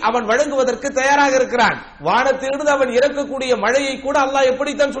அருளை அவன் வழங்குவதற்கு தயாராக இருக்கிறான். வானத்திலிருந்து அவன் இறக்கக்கூடிய மழையை கூட அல்லாஹ்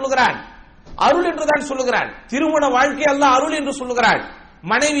எப்படித்தான் சொல்லுகிறான்? அருள் என்றுதான் சொல்லுகிறான். திருமண வாழ்க்கை அல்லாஹ் அருள் என்று சொல்லுகிறான்.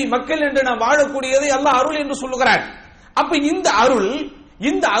 மனைவி மக்கள் என்று நாம் வாழக்கூடியதை அல்லாஹ் அருள் என்று சொல்லுகிறான். அப்ப இந்த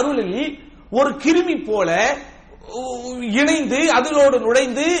அருளில் ஒரு கிருமி போல இணைந்து அதிலோடு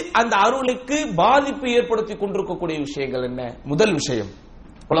நுழைந்து அந்த அருளுக்கு பாதிப்பு ஏற்படுத்தி கொண்டிருக்கக்கூடிய விஷயங்கள் என்ன? முதல் விஷயம்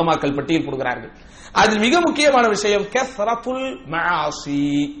உலமாக்கள் பட்டியல் போடுகிறார்கள். அதில் மிக முக்கியமான விஷயம் கஸ்ரத்துல் மஆசி.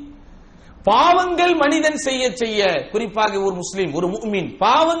 பாவங்கள் மனிதன் செய்ய குறிப்பாக ஒரு முஸ்லிம், ஒரு முஃமின்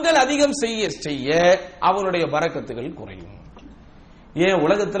பாவங்கள் அதிகம் செய்ய அவனுடைய பரக்கத்துகள் குறையும். ஏன்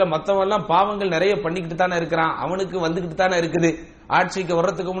உலகத்துல மத்தவங்க எல்லாம் பாவங்கள் நிறைய பண்ணிக்கிட்டு தானே இருக்கிறான், அவனுக்கு வந்துகிட்டு தானே இருக்குது. ஆட்சிக்கு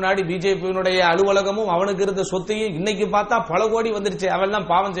வர்றதுக்கு முன்னாடி பிஜேபியினுடைய அலுவலகமும் அவனுக்கு இருந்த சொத்தையும் இன்னைக்கு பார்த்தா பல கோடி வந்துருச்சு, அவன்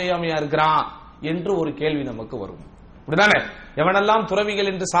பாவம் செய்யாமையா இருக்கிறான் என்று ஒரு கேள்வி நமக்கு வரும். அப்படிதானே? எவனெல்லாம் துறவிகள்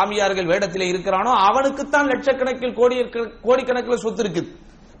என்று சாமியார்கள் வேடத்திலே இருக்கிறானோ அவனுக்குத்தான் லட்சக்கணக்கில் கோடிக்கணக்கில் சொத்து இருக்குது.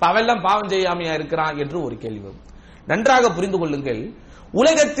 அவெல்லாம் பாவம் செய்யாமையா இருக்கிறான் என்று ஒரு கேள்வி வரும். நன்றாக புரிந்து கொள்ளுங்கள்,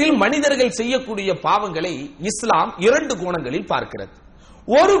 உலகத்தில் மனிதர்கள் செய்யக்கூடிய பாவங்களை இஸ்லாம் 2 கோணங்களில் பார்க்கிறது.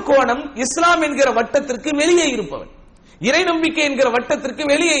 ஒரு கோணம் இஸ்லாம் என்கிற வட்டத்திற்கு வெளியே இருப்பவன், இறை நம்பிக்கை என்கிற வட்டத்திற்கு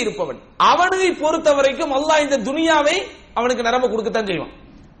வெளியே இருப்பவன், அவனை பொறுத்த வரைக்கும் அல்லாஹ் இந்த துனியாவை அவனுக்கு நிரம்ப கொடுக்கத்தான் செய்வான்.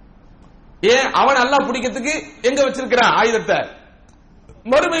 ஏன்? அவன் அல்லாஹ் பிடிக்கிறதுக்கு எங்க வச்சிருக்கிறான்? ஆயுதத்தை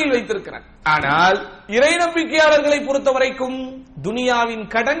மறுமையில் வைத்திருக்கிறான். ஆனால் இறை நம்பிக்கையாளர்களை பொறுத்த வரைக்கும் துனியாவின்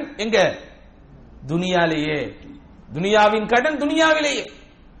கடன் எங்க? துனியாலேயே. துனியாவின் கடன் துனியாவிலேயே.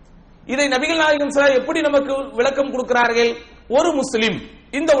 இதை நபிகள் நாயகம் ஸல்லல்லாஹு அலைஹி எப்படி நமக்கு விளக்கம் கொடுக்கிறார்கள்? ஒரு முஸ்லிம்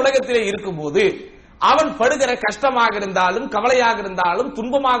இந்த உலகத்திலே இருக்கும்போது அவன் படுகிற கஷ்டமாக இருந்தாலும், கவலையாக இருந்தாலும்,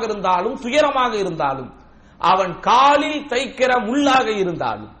 துன்பமாக இருந்தாலும், துயரமாக இருந்தாலும், அவன் காலில் தைக்கிற முள்ளாக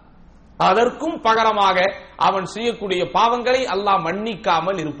இருந்தாலும் அதற்கும் பகரமாக அவன் செய்யக்கூடிய பாவங்களை அல்லாஹ்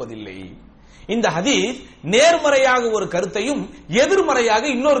மன்னிக்காமல் இருப்பதில்லை. இந்த ஹதீஸ் நேர்மறையாக ஒரு கருத்தையும் எதிர்மறையாக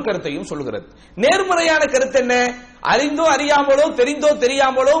இன்னொரு கருத்தையும் சொல்கிறது. நேர்மறையான கருத்து என்ன? அறிந்தோ அறியாமலோ, தெரிந்தோ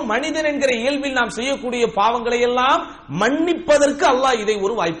தெரியாமலோ மனிதன் என்கிற இயல்பில் நாம் செய்யக்கூடிய பாவங்களை எல்லாம் மன்னிப்பதற்கு அல்லாஹ் இதை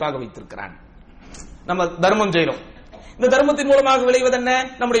ஒரு வாய்ப்பாக வைத்திருக்கிறான். நம்ம தர்மம் செய்கிறோம், இந்த தர்மத்தின் மூலமாக விளைவது என்ன?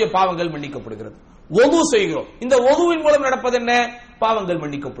 நம்முடைய பாவங்கள் மன்னிக்கப்படுகிறது. ஒது செய்கிறோம், இந்த ஒதுவின் மூலம் நடப்பது என்ன? பாவங்கள்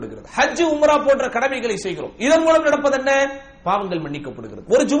மன்னிக்கப்படுகிறது. ஹஜ், உம்ரா போன்ற கடமைகளை செய்கிறோம், இதன் மூலம் நடப்பது என்ன? பாவங்கள் மன்னிக்கப்படுகிறது.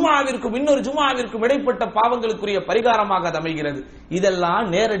 ஒரு ஜும்ஆவிற்கும் இன்னொரு ஜும்ஆவிற்கும் இடைப்பட்ட பாவங்களுக்குரிய பரிகாரமாக அது அமைகிறது. இதெல்லாம்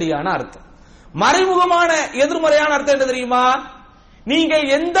நேரடியான அர்த்தம். மறைமுகமான எதிர்மறையான அர்த்தம் என்ன தெரியுமா? நீங்கள்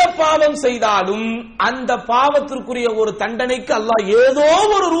எந்த பாவம் செய்தாலும் அந்த பாவத்திற்குரிய ஒரு தண்டனைக்கு அல்லாஹ் ஏதோ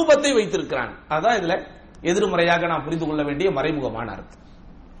ஒரு ரூபத்தை வைத்திருக்கிறான். அதான் இதுல எதிர்மறையாக நாம் புரிந்து கொள்ள வேண்டிய மறைமுகமான அர்த்தம்.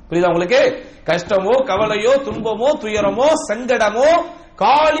 புரியுதா உங்களுக்கு? கஷ்டமோ, கவலையோ, துன்பமோ, துயரமோ, சங்கடமோ,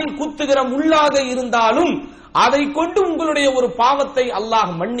 காலில் குத்துகிற முள்ளாக இருந்தாலும் அதை கொண்டு உங்களுடைய ஒரு பாவத்தை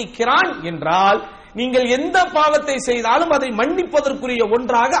அல்லாஹ் மன்னிக்கிறான் என்றால், நீங்கள் எந்த பாவத்தை செய்தாலும் அதை மன்னிப்பதற்குரிய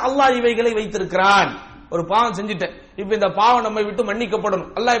ஒன்றாக அல்லாஹ் இவைகளை வைத்திருக்கிறான். ஒரு பாவம் செஞ்சிட்டேன், இப்ப இந்த பாவம் நம்மை விட்டு மன்னிக்கப்படணும்.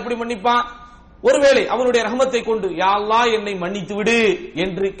 அல்லாஹ் எப்படி மன்னிப்பான்? ஒருவேளை அவனுடைய ரஹமத்தை கொண்டு யா அல்லாஹ் என்னை மன்னித்து விடு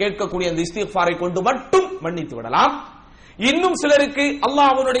என்று கேட்கக்கூடிய அந்த இஸ்திக்ஃபாரை கொண்டு மட்டும் மன்னித்து விடலாம். இன்னும் சிலருக்கு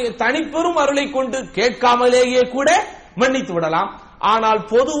அல்லாஹ் அவனுடைய தனிப்பெரும் அருளை கொண்டு கேட்காமலேயே கூட மன்னித்து விடலாம். ஆனால்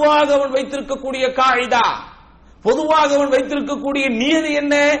பொதுவாக அவன் வைத்திருக்கக்கூடிய காயிதா, பொதுவாக அவன் வைத்திருக்கக்கூடிய நியதி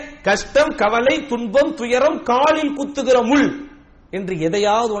என்ன? கஷ்டம், கவலை, துன்பம், துயரம், காலில் குத்துகிற முள் என்று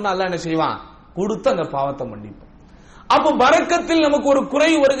எதையாவது ஒண்ணு அல்லாஹ் என்ன செய்வான்? கொடுத்து அந்த பாவத்தை மன்னிப்பான். அப்ப பரக்கத்தில் நமக்கு ஒரு குறை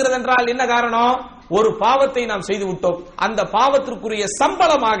வருகிறது என்றால் என்ன காரணம்? ஒரு பாவத்தை நாம் செய்து விட்டோம், அந்த பாவத்திற்குரிய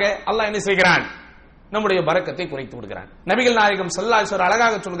சம்பளமாக அல்லாஹ் என்ன செய்கிறான்? நம்முடைய பரக்கத்தை குறைத்து விடுகிறான். நபிகள் நாயகம் ஸல்லல்லாஹு அலைஹி வஸல்லம்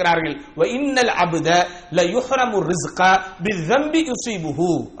அழகாக சொல்கிறார்கள், வ இன்னல் அப்த ல யுஹ்ரமு ரிஸ்க பிذنபி யுஸீபுஹு.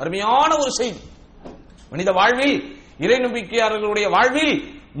 அருமையான ஒரு செய்தி. மனித வாழ்வில், இறை நம்பிக்கையாளர்களுடைய வாழ்வில்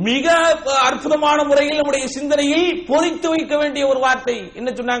மிக அற்புதமான முறையில் நம்முடைய சிந்தனையில் பொதித்து வைக்க வேண்டிய ஒரு வார்த்தை. என்ன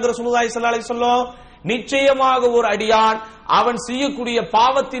சொன்னாங்க ரசூலுல்லாஹி ஸல்லல்லாஹு அலைஹி வஸல்லம்? நிச்சயமாக ஒரு அடியான் அவன் செய்யக்கூடிய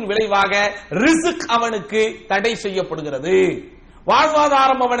பாவத்தின் விளைவாக ரிஸ்க் அவனுக்கு தடை செய்யப்படுகிறது,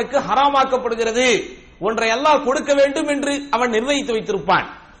 வாழ்வாதாரம் அவனுக்கு ஹராமாக்கப்படுகிறது. ஒன்றை அல்லாஹ் கொடுக்க வேண்டும் என்று அவன் நிர்ணயித்து வைத்திருப்பான்,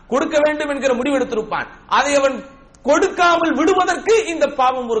 கொடுக்க வேண்டும் என்கிற முடிவெடுத்திருப்பான். அதை அவன் கொடுக்காமல் விடுவதற்கு இந்த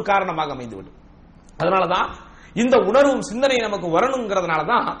பாவம் ஒரு காரணமாக அமைந்துவிடும். அதனாலதான் இந்த உணர்வும் சிந்தனை நமக்கு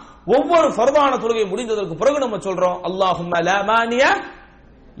வரணுங்கிறதுனாலதான் ஒவ்வொரு ஃபர்தான தொழுகை முடிந்ததற்கு பிறகு நம்ம சொல்றோம், அல்லாஹும்ம லா மானிய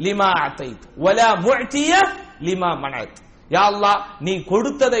லிமா அதைத் வலா முஅதிய லிமா மனஅத். யா அல்லாஹ், நீ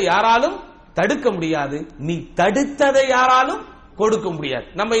கொடுத்ததை யாராலும் தடுக்க முடியாது, நீ தடுத்ததை யாராலும் கொடுக்க முடியாது.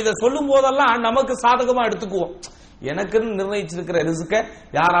 நம்ம இதை சொல்லும் போதெல்லாம் நமக்கு சாதகமா எடுத்துக்குவோம். எனக்குன்னு நிர்ணயிச்சிருக்கிற ரிஸ்க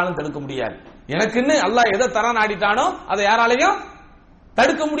யாராலும் தடுக்க முடியாது, எனக்குன்னு அல்லாஹ் எதை தர நாடிட்டானோ அதை யாராலையும்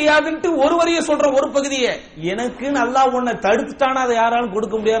தடுக்க முடியாதுன்ட்டு ஒரு வரிய சொல்ற ஒரு பகுதியை, எனக்குன்னு அல்லாஹ் உன்னை தடுத்துட்டானா அதை யாராலும்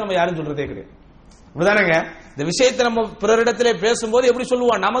கொடுக்க முடியாது நம்ம யாரும் சொல்றதே கிடையாது. இப்படிதானங்க இந்த விஷயத்தை நம்ம பிறரிடத்திலே பேசும்போது எப்படி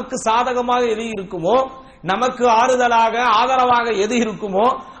சொல்லுவோம்? நமக்கு சாதகமாக எது இருக்குமோ, நமக்கு ஆறுதலாக ஆதரவாக எது இருக்குமோ,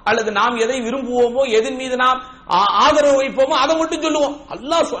 அல்லது நாம் எதை விரும்புவோமோ, எதன் மீது நாம் ஆதரவு வைப்போமோ அதை மட்டும் சொல்லுவோம்.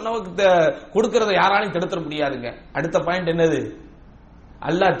 அல்லாஹ் நமக்கு கொடுக்கறதை யாராலையும் தடுத்துட முடியாதுங்க. அடுத்த பாயிண்ட் என்னது?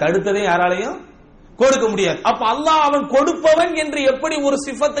 அல்லாஹ் தடுத்ததை யாராலையும் கொடுக்க முடியாது. அப்ப அல்லாஹ் அவன் கொடுப்பவன் என்று எப்படி ஒரு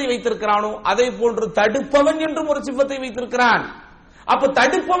சிஃபத்தை வைத்திருக்கிறானோ அதே போன்று தடுப்பவன் என்றும் ஒரு சிஃபத்தை வைத்திருக்கிறான். அப்ப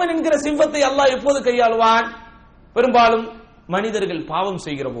தடுப்பவன் என்கிற சிஃபத்தை அல்லாஹ் எப்போது கையாளுவான்? பெரும்பாலும் மனிதர்கள் பாவம்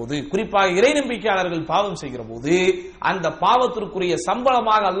செய்கிற போது, குறிப்பாக இறை நம்பிக்கையாளர்கள் பாவம் செய்கிற போது அந்த பாவத்திற்குரிய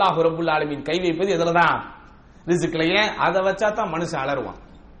சம்பளமாக அல்லாஹ் ரப்பல் ஆலமீன் கை வைப்பது எதுலதான்? ரிஸ்க்லயே. அதை வச்சா தான் மனுஷன் அலறுவான்.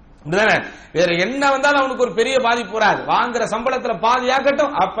 வேற என்ன வந்தாலும் அவனுக்கு ஒரு பெரிய பாதிப்பு வராது. வாங்குற சம்பளத்துல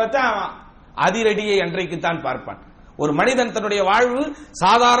பாதியாகட்டும், அப்பதான் அதிரடியை அன்றைக்கு தான் பார்ப்பான். ஒரு மனிதன் தன்னுடைய வாழ்வு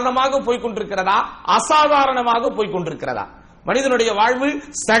சாதாரணமாக போய்கொண்டிருக்கிறதா, அசாதாரணமாக போய்கொண்டிருக்கிறதா, மனிதனுடைய வாழ்வு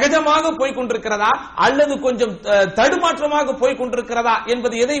சகஜமாக போய்கொண்டிருக்கிறதா அல்லது கொஞ்சம் தடுமாற்றமாக போய்கொண்டிருக்கிறதா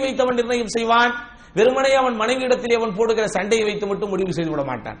என்பது எதை வைத்தவன் நிர்ணயம் செய்வான்? வெறுமனே அவன் மனைவியிடத்திலே அவன் போடுகிற சண்டையை வைத்து மட்டும் முடிவு செய்து விட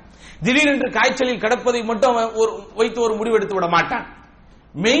மாட்டான். திடீரென்று காய்ச்சலில் கிடப்பதை மட்டும் வைத்து ஒரு முடிவு எடுத்து விட மாட்டான்.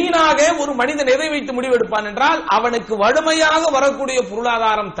 மெயினாக ஒரு மனிதன் எதை வைத்து முடிவெடுப்பான் என்றால், அவனுக்கு வறுமையாக வரக்கூடிய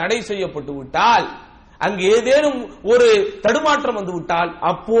பொருளாதாரம் தடை செய்யப்பட்டு விட்டால், அங்கு ஏதேனும் ஒரு தடுமாற்றம் வந்து விட்டால்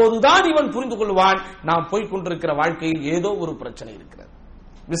அப்போதுதான் இவன் புரிந்து கொள்வான், நாம் போய்கொண்டிருக்கிற வாழ்க்கையில் ஏதோ ஒரு பிரச்சனை இருக்கிறது.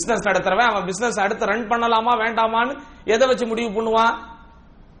 பிசினஸ் நடத்துறவன் அவன் பிசினஸ் அடுத்து ரன் பண்ணலாமா வேண்டாமான்னு எதை வச்சு முடிவு பண்ணுவான்?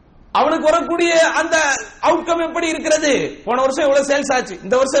 அவனுக்கு வரக்கூடிய அந்த அவுட்கம் எப்படி இருக்கிறது, போன வருஷம் எவ்வளவு சேல்ஸ் ஆச்சு,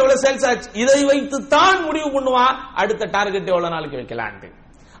 இந்த வருஷம் எவ்வளவு சேல்ஸ் ஆச்சு, இதை வைத்து தான் முடிவு பண்ணுவான் அடுத்த டார்கெட் எவ்வளவு நாளைக்கு வைக்கலான்ட்டு.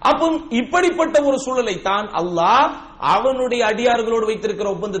 அப்போ இப்படிப்பட்ட ஒரு சூழலை தான் அல்லாஹ் அவனுடைய அடியார்களோடு வைத்திருக்கிற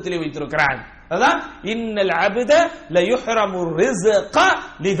ஒப்பந்தத்திலே வைத்திருக்கிறான். அதான் இன்னல் அப்த லயுஹ்ரமு ரிஸ்க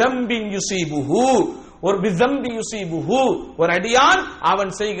லிதம்பின் யுஸீபுஹு ஒரு பிஸம்பி யுஸீபுஹு, ஒரு அடியான்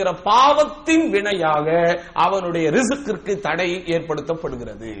அவன் செய்கிற பாவத்தின் வினையாக அவனுடைய ரிஸ்கிற்கு தடை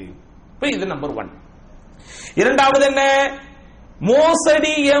ஏற்படுத்தப்படுகிறது. இது நம்பர் 1. இரண்டாவது என்ன?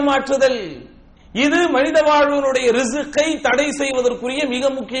 மோசடி, ஏமாற்றுதல். இது மனித வாழ்வினுடைய ரிஸ்கை தடை செய்வதற்குரிய மிக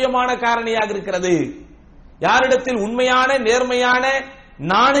முக்கியமான காரணியாக இருக்கிறது. யாரிடத்தில் உண்மையான, நேர்மையான,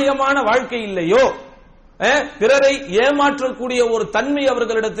 நாணயமான வாழ்க்கை இல்லையோ, பிறரை ஏமாற்றக்கூடிய ஒரு தன்மை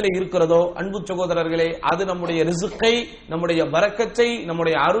அவர்களிடத்தில் இருக்கிறதோ, அன்பு சகோதரர்களே, அது நம்முடைய ரிஸ்கை, நம்முடைய பரக்கத்தை,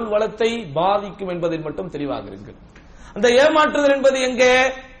 நம்முடைய அருள் வளத்தை பாதிக்கும் என்பதில் மட்டும் தெளிவாக இருக்கு. அந்த ஏமாற்றுதல் என்பது எங்கே?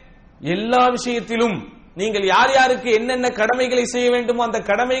 எல்லா விஷயத்திலும் நீங்கள் யார் யாருக்கு என்னென்ன கடமைகளை செய்ய வேண்டுமோ அந்த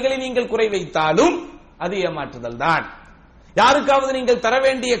கடமைகளை நீங்கள் குறை வைத்தாலும் அது ஏமாற்றுதல் தான். யாருக்காவது நீங்கள் தர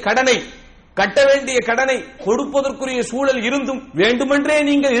வேண்டிய கடனை, கட்ட வேண்டிய கடனை கொடுப்பதற்குரிய சூழல் இருந்தும் வேண்டுமென்றே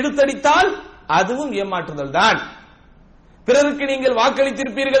நீங்கள் எடுத்தடித்தால் அதுவும் ஏமாற்றுதல் தான். பிறருக்கு நீங்கள்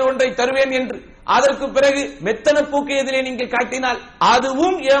வாக்களித்திருப்பீர்கள் ஒன்றை தருவேன் என்று, அதற்கு பிறகு மெத்தன போக்கு எதிரே நீங்கள் காட்டினால்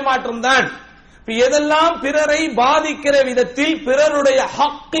அதுவும் ஏமாற்றம் தான். எதெல்லாம் பிறரை பாதிக்கிற விதத்தில், பிறருடைய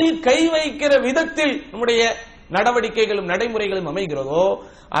ஹக்கில் கை வைக்கிற விதத்தில் நம்முடைய நடவடிக்கைகளும் நடைமுறைகளும் அமைகிறதோ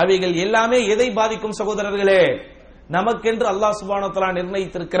அவைகள் எல்லாமே எதை பாதிக்கும் சகோதரர்களே? நமக்கென்று அல்லாஹ் சுப்ஹானஹு வ தஆலா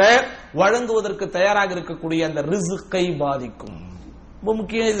நிர்ணயித்திருக்கிற வழங்குவதற்கு தயாராக இருக்கக்கூடிய அந்த ரிஸ்கை பாதிக்கும். ரொம்ப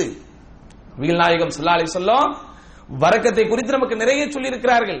முக்கியம் இது. நாயகம் ஸல்லல்லாஹு அலைஹி வஸல்லம் பரக்கத்தை குறித்து நமக்கு நிறைய சொல்லி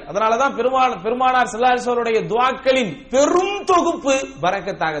இருக்கிறார்கள். அதனாலதான் பெருமானார் ஸல்லல்லாஹு அலைஹி வஸல்லம் உடைய துஆக்களின் பெரும் தொகுப்பு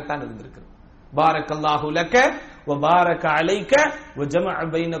பரக்கத்தாகத்தான் இருந்திருக்கு. பாரக்கல்லாஹு லக வ பாரக அலைக வ ஜமஅ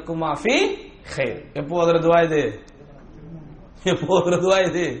பைனகுமா ஃபீ கைர். எப்போ ஓதுற துஆ இது? எப்போ ஓதுற துஆ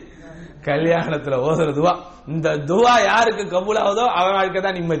இது? கல்யாணத்துல ஓதுற துஆ. இந்த துஆ யாருக்கு கபூலாவதோ அவன் வாழ்க்கை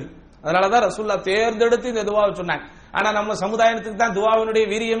தான் நிம்மதி. அதனாலதான் ரசூலுல்லாஹ் தேர்ந்தெடுத்து இந்த துஆவை சொன்னாங்க. ஆனா நம்ம சமுதாயத்துக்கு தான் துஆவினுடைய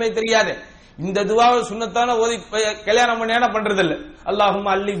வீரியமே தெரியாது. இந்த துஆவை சுன்னத்தான ஓதி கல்யாணம் பண்ணியான பண்றது இல்ல.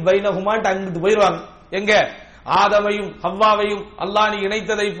 அல்லாஹும்ம அல்லிஃப் பைனஹுமான்னு அங்கிட்டு போயிருவாங்க. எங்க? ஆதமையும் ஹவ்வாவையும் அல்லாஹ் நீ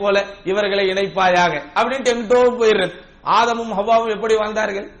இணைத்ததை போல இவர்களை இணைப்பாயாக அப்படின்ட்டு எங்கிட்டோ போயிடுறது. ஆதமும் ஹவ்வாவும் எப்படி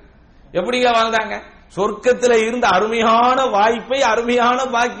வாழ்ந்தார்கள்? எப்படிங்க வாழ்ந்தாங்க? சொர்க்கத்தில் இருந்த அருமையான வாய்ப்பை, அருமையான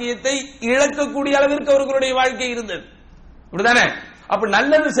பாக்கியத்தை இழக்கக்கூடிய அளவிற்கு அவர்களுடைய வாழ்க்கை இருந்தது. இப்படிதானே? அப்ப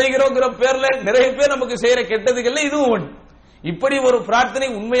நல்லது செய்கிறோங்கிற பேர்ல நிறைய பேர் நமக்கு செய்யற கெட்டதுகள்ல இதுவும் ஒன்று. இப்படி ஒரு பிரார்த்தனை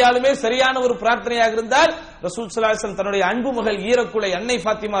உண்மையாலுமே சரியான ஒரு பிரார்த்தனையாக இருந்தால் ரசூல் ஸல்லல்லாஹு அலைஹி வஸல்லம் தன்னுடைய அன்பு மகள் ஈரக்குலை அன்னை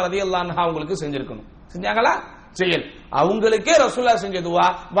ஃபாத்திமா ரலியல்லாஹு அன்ஹா அவங்களுக்கு செஞ்சிருக்கணும். செஞ்சாங்களா? செய்யல். அவங்களுக்கே ரசூலுல்லாஹ் செஞ்ச துஆ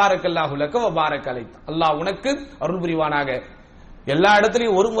பாரக்கல்லாஹு லக வ பாரக அலைக். அல்லாஹ் உனக்கு அருள் புரிவானாக. எல்லா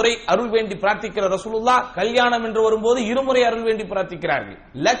இடத்திலையும் ஒரு முறை அருள் வேண்டி பிரார்த்திக்கிற ரசூலுல்லாஹ் கல்யாணம் என்று வரும்போது இருமுறை அருள் வேண்டி பிரார்த்திக்கிறார்கள்.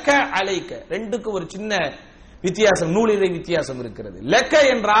 லக அலைக, ரெண்டுக்கு ஒரு சின்ன வித்தியாசம், நூலிழை வித்தியாசம் இருக்கிறது. லக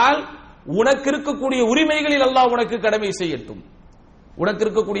என்றால் உனக்கு இருக்கக்கூடிய உரிமைகளில் அல்லாஹ் உனக்கு கடமை செய்யட்டும். உனக்கு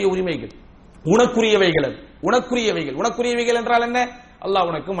இருக்கக்கூடிய உரிமைகள் உனக்குரியவைகள், உனக்குரியவைகள். உனக்குரியவைகள் என்றால் என்ன? அல்லாஹ்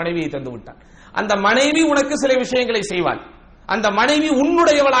உனக்கு மனைவியை தந்து விட்டான். அந்த மனைவி உனக்கு சில விஷயங்களை செய்வாள். அந்த மனைவி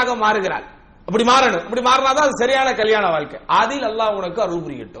உன்னுடையவளாக மாறுகிறாள். அப்படி மாறணும். அப்படி மாறினாதான் அது சரியான கல்யாண வாழ்க்கை. அதில் அல்லாஹ் உனக்கு அருள்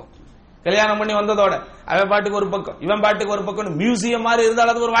புரியட்டும். கல்யாணம் பண்ணி வந்ததோட அவன் பாட்டுக்கு ஒரு பக்கம், இவன் பாட்டுக்கு ஒரு பக்கம், மியூசியம் மாதிரி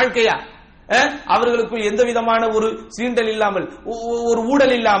இருந்தால் அது ஒரு வாழ்க்கையா? அவர்களுக்குள் எந்த விதமான ஒரு சீண்டல் இல்லாமல், ஒரு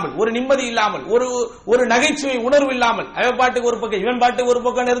ஊழல் இல்லாமல், ஒரு நிம்மதி இல்லாமல், ஒரு நகைச்சுவை உணர்வு இல்லாமல் அவன் பாட்டுக்கு ஒரு பக்கம், இவன் பாட்டுக்கு ஒரு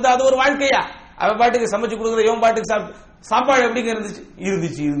பக்கம் இருந்தா அது ஒரு வாழ்க்கையா? அவன் பாட்டுக்கு சமைச்சு கொடுக்குற, இவன் பாட்டுக்கு சாப்பாடு எப்படிங்க இருந்துச்சு?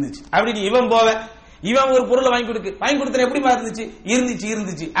 இருந்துச்சு அப்படின்னு இவன் போவ, இவன் ஒரு பொருளை வாங்கி கொடுத்த எப்படி இருந்துச்சு?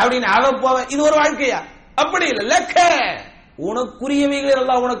 இருந்துச்சு அப்படின்னு அவன் போவ, இது ஒரு வாழ்க்கையா? அப்படி இல்ல. லக்க உனக்குரியவைகள்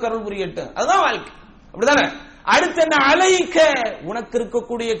எல்லாம் உனக்கு அருள் புரியட்டும், அதுதான் வாழ்க்கை. அப்படிதானே? அடுத்து என்ன? அலைக்க உனக்கு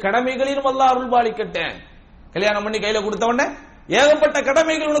இருக்கக்கூடிய கடமைகளிலும் அல்லாஹ் அருள் பாலிக்கட்டேன். கல்யாணம் பண்ணி கையில கொடுத்த உடனே ஏகப்பட்ட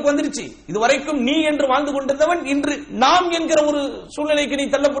கடமைகள் உனக்கு வந்துருச்சு. இதுவரைக்கும் நீ என்று வாழ்ந்து கொண்டிருந்தவன் இன்று நாம் என்கிற ஒரு சூழ்நிலைக்கு நீ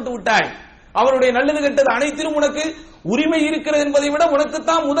தள்ளப்பட்டு விட்டாய். அவருடைய நல்லது கெட்டது அனைத்திலும் உனக்கு உரிமை இருக்கிறது என்பதை விட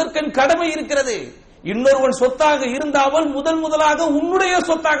உனக்குத்தான் முதற்கண் கடமை இருக்கிறது. இன்னொருவன் சொத்தாக இருந்தால் முதலாக உன்னுடைய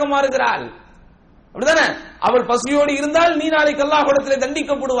சொத்தாக மாறுகிறாள். அப்படிதானே? அவள் பசியோடு இருந்தால் நீ நாளைக்கு அல்லாஹ்விடத்திலே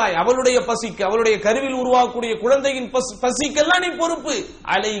தண்டிக்கப்படுவாய். அவளுடைய பசிக்கு, அவளுடைய கருவில் உருவாக்கக்கூடிய குழந்தையின் பசிக்கெல்லாம் நீ பொறுப்பு.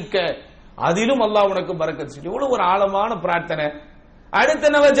 அலைக்க, அதிலும் அல்லாஹ் உனக்கு பரக்கத் செய்யும். இவ்வளவு ஒரு ஆழமான பிரார்த்தனை. அடுத்த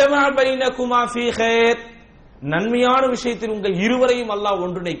நவ ஜமா பைனகுமா ஃபீ கைர், நன்மையான விஷயத்தில் உங்கள் இருவரையும் அல்லாஹ்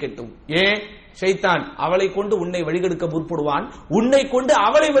ஒன்றிணைக்கட்டும். ஏன்? ஷைத்தான் அவளை கொண்டு உன்னை வழிகெடுக்க முற்படுவான், உன்னை கொண்டு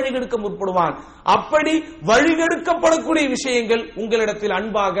அவளை வழிகெடுக்க முற்படுவான். அப்படி வழிகெடுக்கப்படக்கூடிய விஷயங்கள் உங்களிடத்தில்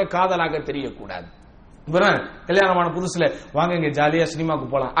அன்பாக காதலாக தெரியக்கூடாது. கல்யாணமான புதுசுல வாங்க இங்க ஜாலியா சினிமாக்கு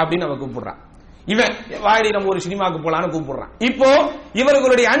போலாம் அப்படின்னு அவ கூப்பிடுறான். இவன் வாடி நம்ம ஒரு சினிமாக்கு போலான்னு கூப்பிடுறான். இப்போ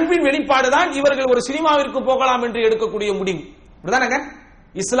இவர்களுடைய அன்பின் வெளிப்பாடுதான் இவர்கள் ஒரு சினிமாவிற்கு போகலாம் என்று எடுக்கக்கூடிய முடிவு. இப்படிதானங்க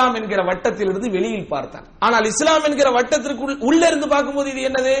இஸ்லாம் என்கிற வட்டத்திலிருந்து வெளியில் பார்த்தான். ஆனால் இஸ்லாம் என்கிற வட்டத்திற்கு உள்ள இருந்து பார்க்கும்போது இது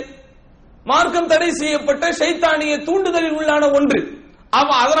என்னது? மார்க்கம் தடை செய்யப்பட்ட ஷைத்தானிய தூண்டுதலில் உள்ளான ஒன்று.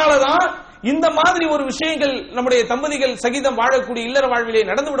 அதனாலதான் இந்த மாதிரி ஒரு விஷயங்கள் நம்முடைய தம்பதிகள் சகிதம் வாழக்கூடிய இல்லற வாழ்விலே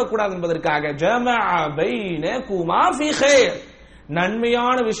நடந்துவிடக் கூடாது என்பதற்காக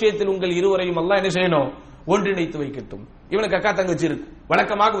நன்மையான விஷயத்தில் உங்கள் இருவரையும் அல்லாஹ் என்ன செய்யணும்? ஒன்றிணைத்து வைக்கட்டும். இவனுக்கு அக்கா தங்கச்சி இருக்கு,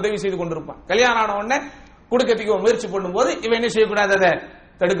 வழக்கமாக உதவி செய்து கொண்டிருப்பான். கல்யாணம் ஆன உடனே கொடுக்கறதுக்கு முயற்சி பண்ணும் போது இவன் என்ன செய்யக்கூடாது? அதை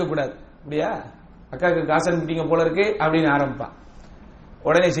தடுக்க கூடாது. அப்படியா அக்காவுக்கு காசு அனுப்பிட்டீங்க போல இருக்கு அப்படின்னு ஆரம்பிப்பான்.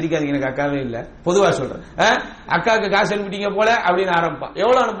 உடனே சிரிக்காதீங்க, எனக்கு அக்காவே இல்ல, பொதுவா சொல்றேன். அக்காவுக்கு காசு அனுப்பிட்டீங்க போல அப்படின்னு ஆரம்பிப்பான்.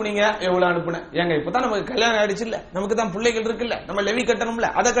 எவ்வளவு அனுப்புனீங்க? எவ்வளவு அனுப்புனேன்? ஏங்க இப்பதான் நமக்கு கல்யாணம் ஆயிடுச்சு இல்ல, நமக்கு தான் பிள்ளைகள் இருக்குல்ல, நம்ம லெவி கட்டணும்ல,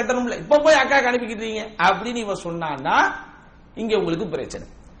 அதை கட்டணும்ல, இப்ப போய் அக்காவுக்கு அனுப்பிக்கிட்டீங்க அப்படின்னு இவன் சொன்னான்னா இங்க உங்களுக்கு பிரச்சனை.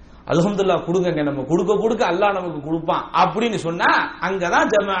 அல்ஹம்துலில்லாஹ் கொடுங்க, நம்ம கொடுக்க அல்லாஹ் நமக்கு கொடுப்பான் அப்படின்னு சொன்னா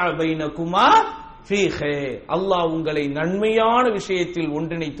அங்கதான் ஜமா பைனகுமா ஃபீ கைர், அல்லாஹ் உங்களை நன்மையான விஷயத்தில்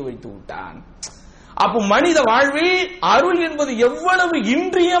ஒன்றிணைத்து வைத்து விட்டான். அப்போ மனித வாழ்வில் அருள் என்பது எவ்வளவு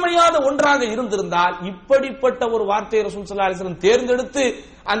இன்றியமையாத ஒன்றாக இருந்திருந்தால் இப்படிப்பட்ட ஒரு வார்த்தையை ரசூல் ஸல்லல்லாஹு அலைஹி வஸல்லம் தேர்ந்தெடுத்து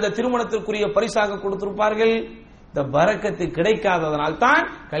அந்த திருமணத்திற்குரிய பரிசாக கொடுத்திருப்பார்கள். இந்த பரக்கத்து கிடைக்காததனால் தான்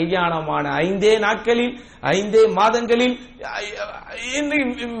கல்யாணமான 5 நாட்களில் 5 மாதங்களில்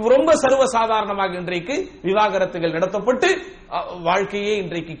ரொம்ப சர்வசாதாரணமாக இன்றைக்கு விவாகரத்துகள் நடத்தப்பட்டு வாழ்க்கையே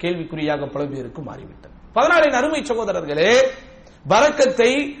இன்றைக்கு கேள்விக்குறியாக பல பேருக்கு மாறிவிட்டது. 14 அருமை சகோதரர்களே,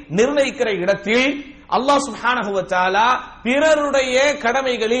 பரக்கத்தை நிர்ணயிக்கிற இடத்தில் அல்லாஹ் சுப்ஹானஹு வ தஆலா பிறருடைய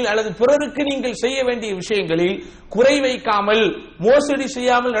கடமைகளில் அல்லது பிறருக்கு நீங்கள் செய்ய வேண்டிய விஷயங்களில் குறை வைக்காமல் மோசடி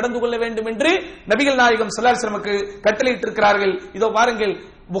செய்யாமல் நடந்து கொள்ள வேண்டும் என்று நபிகள் நாயகம் ஸல்லல்லாஹு அலைஹி வஸல்லம் கட்டளையிட்டிருக்கிறார்கள். இதோ பாருங்கள்,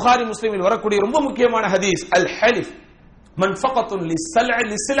 புகாரி முஸ்லிமில் வரக்கூடிய ரொம்ப முக்கியமான ஹதீஸ், அல் ஹலிஃப் மன்ஃபகத்துன்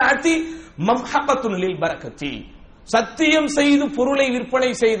லிஸ்ஸல்அத்தி மம்ஹகத்துன் லில் பரக்கத்தி. சத்தியம் செய்து பொருளை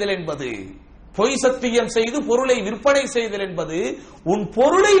விற்பனை செய்தல் என்பது, பொய் சத்தியம் செய்து பொருளை விற்பனை செய்தல் என்பது உன்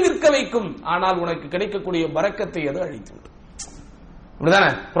பொருளை விற்க வைக்கும், ஆனால் உனக்கு கிடைக்கக்கூடிய பரக்கத்தை அது அழித்துவிடும்.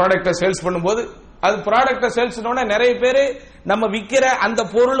 அப்படிதானே? ப்ராடக்ட்டை சேல்ஸ் பண்ணும்போது அது ப்ராடக்ட்டை சேல்ஸ் நிறைய பேரு நம்ம விக்கிற அந்த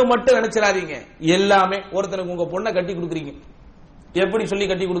பொருள் மட்டும் நினைச்சிடாதீங்க, எல்லாமே. ஒருத்தனுக்கு உங்க பொண்ணை கட்டி கொடுக்குறீங்க, எப்படி சொல்லி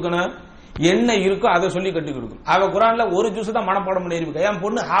கட்டி கொடுக்கணும்? என்ன இருக்கோ அதை சொல்லி கட்டி கொடுக்கணும். அவ குரான்ல ஒரு ஜூஸ் தான் மனப்பாடம் பண்ணி இருக்க, என்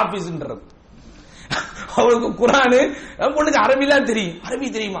பொண்ணு ஹாஃபிஸ்ன்றது. அவளுக்கு குரானு, பொண்ணுக்கு அரபிலாம் தெரியும். அரபி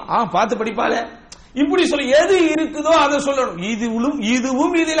தெரியுமா? பார்த்து படிப்பால. இப்படி சொல்லி எது இருக்குதோ அதை சொல்லணும்.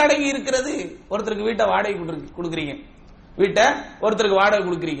 இதுவும் இதில் அடங்கி இருக்கிறது. ஒருத்தருக்கு வீட்டை வாடகை கொடுக்குறீங்க, வீட்டை ஒருத்தருக்கு வாடகை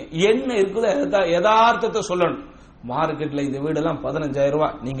கொடுக்குறீங்க, என்ன இருக்குதோ யதார்த்தத்தை சொல்லணும். மார்க்கெட்ல இந்த வீடெல்லாம் 15,000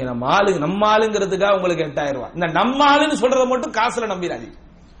 ரூபாய், நீங்க நம்ம ஆளுங்கிறதுக்காக உங்களுக்கு 8,000 ரூபாய். இந்த நம்ம ஆளுன்னு சொல்றத மட்டும் காசுல நம்பிடாதீங்க.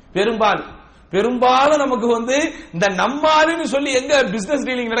 பெரும்பாலும் நமக்கு இந்த நம்ம ஆளுன்னு சொல்லி எங்க பிசினஸ்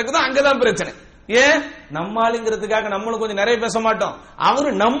டீலிங் நடக்குதோ அங்கதான் பிரச்சனை. ஏன்? நம்ம ஆளுங்கிறதுக்காக நம்மளும் கொஞ்சம் நிறைய பேச மாட்டோம், அவரு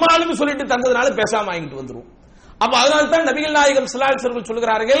நம்ம ஆளுன்னு சொல்லிட்டு தந்ததுனால பேசாம வாங்கிட்டு வந்துருவோம். அப்ப அதனால தான் நபிகள் நாயகம் ஸல்லல்லாஹு அலைஹி வஸல்லம்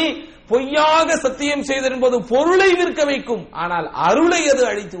சொல்கிறார்கள், பொய்யாக சத்தியம் செய்தல் என்பது பொருளை விற்க வைக்கும், ஆனால் அருளை அது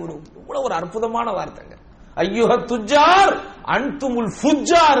அழித்து விடும். இவ்வளவு ஒரு அற்புதமான வார்த்தைங்க. ஐயுஹ துஜார் அன்துமுல்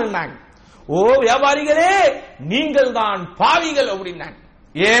ஃபுஜார். ஓ வியாபாரிகளே, நீங்கள் தான் பாவிகள் அப்படின்னாங்க.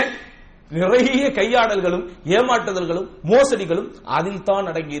 ஏன்? நிறைய கையாடல்களும் ஏமாற்றுதல்களும் மோசடிகளும் அதில்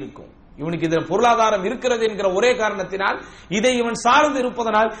தான் அடங்கி இருக்கும். இவனுக்கு இதில் பொருளாதாரம் இருக்கிறது என்கிற ஒரே காரணத்தினால், இதை இவன் சார்ந்து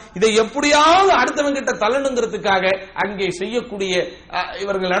இருப்பதனால், இதை எப்படியாவது அடுத்தவன் கிட்ட தள்ளணுங்கிறதுக்காக அங்கே செய்யக்கூடிய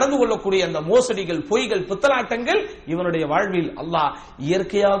இவர்கள் நடந்து கொள்ளக்கூடிய அந்த மோசடிகள், பொய்கள், பித்தலாட்டங்கள் இவனுடைய வாழ்வில் அல்லாஹ்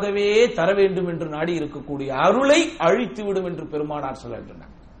இயற்கையாகவே தர வேண்டும் என்று நாடி இருக்கக்கூடிய அருளை அழித்துவிடும் என்று பெருமானார்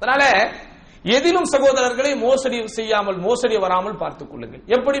சொல்கின்றனர். அதனால எதிலும் சகோதரர்களை மோசடி செய்யாமல், மோசடி வராமல் பார்த்துக் கொள்ளுங்கள்.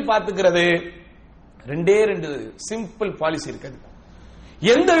 எப்படி பார்த்துக்கிறது? 2 சிம்பிள் பாலிசி இருக்குது.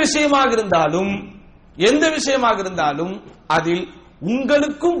 எந்த விஷயமாக இருந்தாலும் அதில்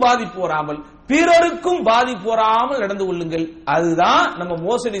உங்களுக்கும் பாதிப்பு வராமல் பிறருக்கும் பாதிப்பு வராமல் நடந்து கொள்ளுங்கள். அதுதான் நம்ம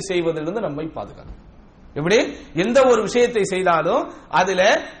மோசடி செய்வதிலிருந்து நம்மை பாதுகாக்கும். எப்படி எந்த ஒரு விஷயத்தை செய்தாலும் அதுல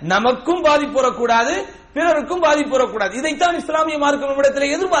நமக்கும் பாதிப்பு வரக்கூடாது, பிறருக்கும் பாதிப்பு வரக்கூடாது. இதைத்தான் இஸ்லாமிய மார்க்கம்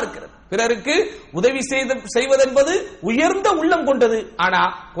நம்மிடத்தில் எதிர்பார்க்கிறது. பிறருக்கு உதவி செய்வதென்பது உயர்ந்த உள்ளம் கொண்டது. ஆனா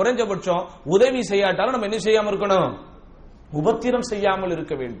குறைஞ்சபட்சம் உதவி செய்யாட்டாலும் நம்ம என்ன செய்யாம இருக்கணும், உபத்திரம் செய்யாமல்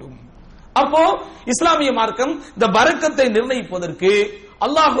இருக்க வேண்டும். அப்போ இஸ்லாமிய மார்க்கம் இந்த பரக்கத்தை நிர்ணயிப்பதற்கு,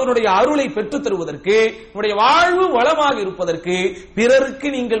 அல்லாஹ்வுடைய அருளை பெற்றுத் தருவதற்கு, நம்முடைய வாழ்வு வளமாக இருப்பதற்கு, பிறருக்கு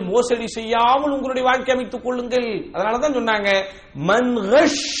நீங்கள் மோசடி செய்யாமல் உங்களுடைய வாழ்க்கை அமைத்துக் கொள்ளுங்கள். அதனாலதான் சொன்னாங்க, மன்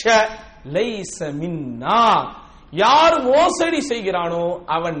கஷ்ஷ லைஸ மின்னா, யார் மோசடி செய்கிறானோ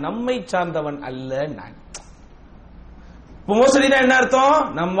அவன் நம்மை சார்ந்தவன் அல்ல. நான் மோசடினா என்ன அர்த்தம்?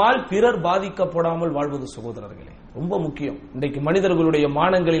 நம்மால் பிறர் பாதிக்கப்படாமல் வாழ்வது சகோதரர்களே ரொம்ப முக்கியம். இன்றைக்கு மனிதர்களுடைய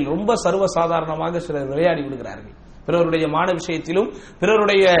மானங்களில் ரொம்ப சர்வசாதாரணமாக சிலர் விளையாடி விடுகிறார்கள். பிறருடைய மான விஷயத்திலும்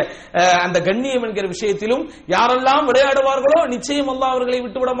பிறருடைய அந்த கண்ணியம் என்கிற விஷயத்திலும் யாரெல்லாம் விளையாடுவார்களோ நிச்சயம் அல்லாஹ் அவர்களை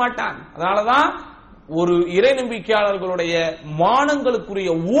விட்டுவிட மாட்டான். அதனாலதான் ஒரு இறை நம்பிக்கையாளர்களுடைய மானங்களுக்குரிய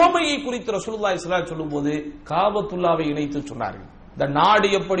உவமையை குறித்து ரசூலுல்லாஹி ஸல்லல்லாஹு அலைஹி வஸல்லம் சொல்லும்போது காபத்துல்லாவை இணைத்து சொன்னார்கள். இந்த நாடு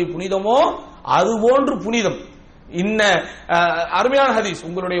எப்படி புனிதமோ அது போன்று புனிதம். இன்ன அருமையான ஹதீஸ்,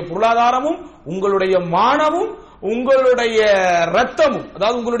 உங்களுடைய பொருளாதாரமும் உங்களுடைய மானமும் உங்களுடைய ரத்தமும்,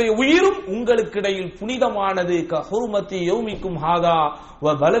 அதாவது உங்களுடைய உயிரும் உங்களுக்கு இடையில் புனிதமானது. கஹுர்மதி யௌமிக்கும் ஹாதா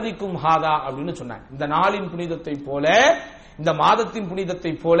வ பலதிக்கும் ஹாதா அப்படின்னு சொன்னாங்க. இந்த நாளின் புனிதத்தை போல, இந்த மாதத்தின்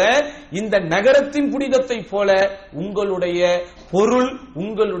புனிதத்தை போல, இந்த நகரத்தின் புனிதத்தை போல உங்களுடைய பொருள்,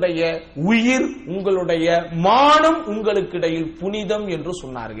 உங்களுடைய உயிர், உங்களுடைய மானம் உங்களுக்கு இடையில் புனிதம் என்று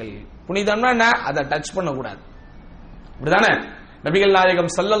சொன்னார்கள். புனிதம்னா என்ன? அதை டச் பண்ணக்கூடாது. அப்படிதானே? நபிகள்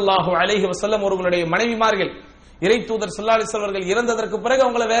நாயகம் ஸல்லல்லாஹு அலைஹி வஸல்லம் அவர்களுடைய மனைவிமார்கள், இறை தூதர் ஸல்லல்லாஹு அலைஹி வஸல்லம் அவர்கள் இறந்ததற்கு பிறகு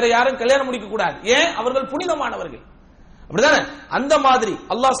அவங்களை வேற யாரும் கல்யாணம் முடிக்க கூடாது. ஏன்? அவர்கள் புனிதமானவர்கள். அப்படிதானே? அந்த மாதிரி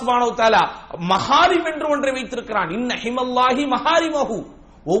அல்லாஹ் சுப்ஹானஹு வ தஆலா மஹாரிம் என்று ஒன்றை வைத்திருக்கிறான். இன்ன ஹிமல்லாஹி மஹாரிமஹு,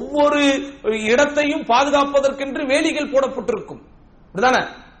 ஒவ்வொரு இடத்தையும் பாதுகாப்பதற்கென்று வேலிகள் போடப்பட்டிருக்கும். அப்படிதானே?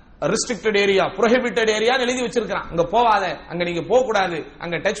 ரெஸ்ட்ரிக்டட் ஏரியா, புரோஹிபிட்டட் ஏரியா எழுதி வச்சிருக்கான். அங்க போகாத, அங்க நீங்க போக கூடாது,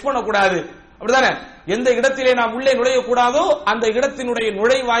 அங்க டச் பண்ண கூடாது. அப்படிதானே? எந்த இடத்திலே நாம் உள்ளே நுழைய கூடாதோ அந்த இடத்தினுடைய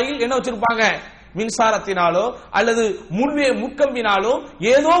நுழைவாயில் என்ன வச்சிருப்பாங்க? மின்சாரத்தினாலோ அல்லது முட்கம்பினாலோ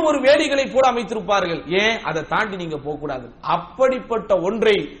ஏதோ ஒரு வேலிகளை போட அமைத்திருப்பார்கள். ஏன்? அதை தாண்டி நீங்க போக கூடாது. அப்படிப்பட்ட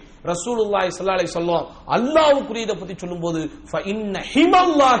ஒன்றை ரசூலுல்லாஹி ஸல்லல்லாஹு அலைஹி வஸல்லம் அல்லாஹ்வுக்குரியதை பத்தி சொல்லும்போது ஃப இன்ன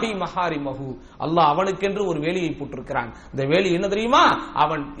ஹிமல்லாஹி மஹாரிமஹு, அல்லாஹ் அவனுக்கென்று ஒரு வேலியை போட்டிருக்கிறான். இந்த வேலி என்ன தெரியுமா?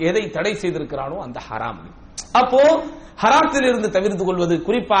 அவன் எதை தடை செய்திருக்கிறானோ அந்த ஹராம். அப்போ ஹராத்தில் இருந்து தவிர்த்து கொள்வது,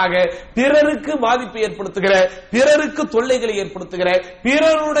 குறிப்பாக பிறருக்கு பாதிப்பை ஏற்படுத்துகிற, பிறருக்கு தொல்லைகளை ஏற்படுத்துகிற,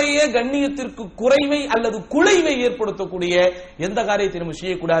 பிறருடைய கண்ணியத்திற்கு குறைவை அல்லது குலைவை ஏற்படுத்தக்கூடிய எந்த காரியத்தை நம்ம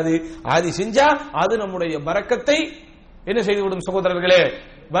செய்யக்கூடாது. அது செஞ்சா அது நம்முடைய பரக்கத்தை என்ன செய்துவிடும் சகோதரர்களே?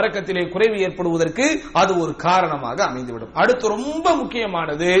 பரக்கத்திலே குறைவு ஏற்படுவதற்கு அது ஒரு காரணமாக அமைந்துவிடும். அடுத்து ரொம்ப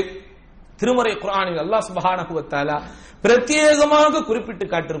முக்கியமானது, திருமறை குர்ஆனில் அல்லாஹ் சுப்ஹானஹு வ தஆலா பிரத்யேகமாக குறிப்பிட்டு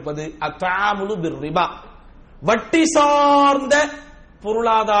காட்டிருப்பது அத்ஆமுலு பிர்ரிபா, வட்டி சார்ந்த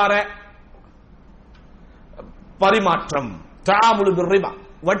பொருளாதார பரிமாற்றம். தஆமுலு பிர்ரிபா,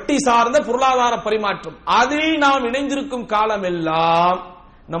 வட்டி சார்ந்த பொருளாதார பரிமாற்றம். அதில் நாம் இணைந்திருக்கும் காலம் எல்லாம்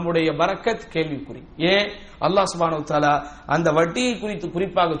நம்முடைய பரக்கத் கேள்விக்குறி. ஏன்? அல்லாஹ் சுப்ஹானஹு வ தஆலா அந்த வட்டியை குறித்து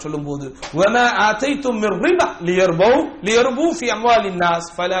குறிப்பாக சொல்லும்போது வமா ஆதைத்தும் மிர் ரிபா லியர்பு ஃபி அம்வாலின்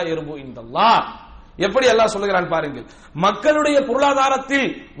நாஸ் ஃபலா யர்பு இன்தல்லாஹ், எப்படி அல்லாஹ் சொல்லுகிறான் பாருங்கள். மக்களுடைய பொருளாதாரத்தில்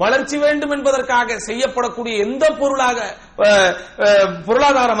வளர்ச்சி வேண்டும் என்பதற்காக செய்யப்படக்கூடிய எந்த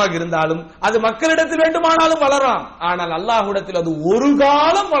பொருளாதாரமாக இருந்தாலும் அது மக்களிடத்தில் வேண்டுமானாலும் வளரும், ஆனால் அல்லாஹ்விடத்தில் அது ஒரு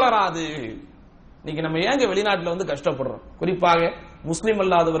காலம் வளராது. இன்னைக்கு நம்ம ஏங்க வெளிநாட்டில் வந்து கஷ்டப்படுறோம்? குறிப்பாக முஸ்லிம்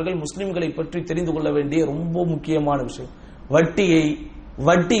அல்லாதவர்கள் முஸ்லிம்களை பற்றி தெரிந்து கொள்ள வேண்டிய ரொம்ப முக்கியமான விஷயம்,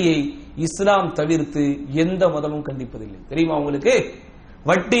 வட்டியை இஸ்லாம் தவிர்த்து எந்த மதமும் கண்டிப்பதில்லை. தெரியுமா உங்களுக்கு?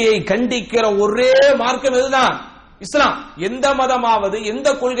 வட்டியை கண்டிக்கிற ஒரே மார்க்கம் எதுதான்? இஸ்லாம். எந்த மதமாவது, எந்த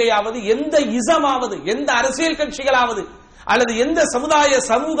கொள்கையாவது, எந்த இசமாவது, எந்த அரசியல் கட்சிகளாவது அல்லது எந்த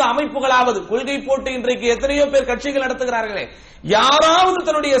சமூக அமைப்புகளாவது, கொள்கை போட்டு இன்றைக்கு எத்தனையோ பேர் கட்சிகள் நடத்துகிறார்களே, யாராவது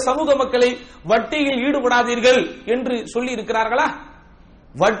தன்னுடைய சமூக மக்களை வட்டியில் ஈடுபடாதீர்கள் என்று சொல்லி இருக்கிறார்களா?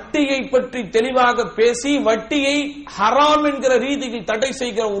 வட்டியை பற்றி தெளிவாக பேசி வட்டியை ஹராம் என்கிற ரீதியில் தடை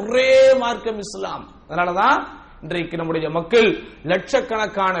செய்கிற ஒரே மார்க்கம் இஸ்லாம். அதனாலதான் இன்றைக்கு நம்முடைய மக்கள்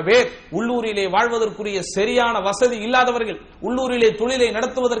லட்சக்கணக்கான பேர் உள்ளூரிலே வாழ்வதற்குரிய சரியான வசதி இல்லாதவர்கள், உள்ளூரிலே தொழிலை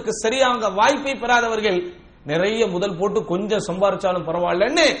நடத்துவதற்கு சரியான வாய்ப்பை பெறாதவர்கள், நிறைய முதல் போட்டு கொஞ்சம் சம்பாதிச்சாலும்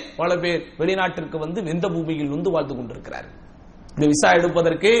பரவாயில்லன்னு பல பேர் வெளிநாட்டிற்கு வந்து வெந்த பூமியில் வந்து வாழ்ந்து கொண்டிருக்கிறார்கள். இந்த விசா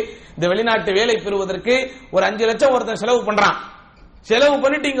எடுப்பதற்கு, இந்த வெளிநாட்டு வேலை பெறுவதற்கு ஒரு 5 லட்சம் ஒருத்தன் செலவு பண்றான். செலவு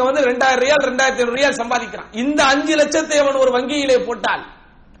பண்ணிட்டு இங்க வந்து 2000 ரியால் 2500 ரியால் சம்பாதிக்கிறான். இந்த 5 லட்சத்தை அவன் ஒரு வங்கியிலே போட்டால்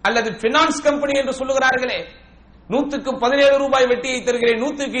அல்லது பினான்ஸ் கம்பெனி என்று சொல்லுகிறார்களே, 100க்கு 17 ரூபாய் வட்டியை தருகிறேன்,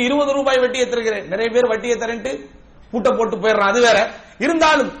 100க்கு 20 ரூபாய் வட்டியை தருகிறேன். நிறைய பேர் வட்டியை தரேன்ட்டு பூட்ட போட்டு போயிடுறான், அது வேற.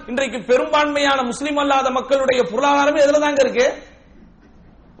 இருந்தாலும் இன்றைக்கு பெரும்பான்மையான முஸ்லிம் அல்லாத மக்களுடைய பொருளாதாரமே எதுல தாங்க இருக்கு?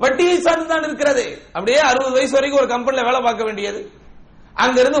 வட்டியை சார்ந்துதான் இருக்கிறது. அப்படியே 60 வயசு வரைக்கும் ஒரு கம்பெனில வேலை பார்க்க வேண்டியது,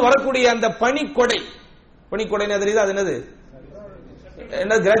 அங்கிருந்து வரக்கூடிய அந்த பணிக்கொடை தெரியுது, அது என்னது,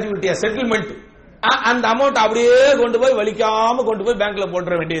 என்ன கிராஜுவிட்டியா, செட்டில்மெண்ட், அந்த அமௌண்ட் அப்படியே கொண்டு போய் வலிக்காம கொண்டு போய் பேங்க்ல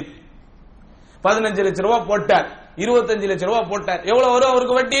போட்டுற வேண்டியது. 15 லட்சம் ரூபாய் போட்டார், 25 லட்சம் ரூபாய் போட்டார், எவ்வளவு வரும்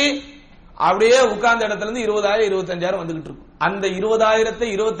அவருக்கு வட்டி? அப்படியே உட்கார்ந்த இடத்துல இருந்து 20,000 25,000 வந்துகிட்டு இருக்கும். அந்த 20,000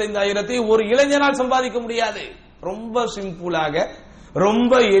 25,000 ஒரு இளைஞனால் சம்பாதிக்க முடியாது. ரொம்ப சிம்பிளாக,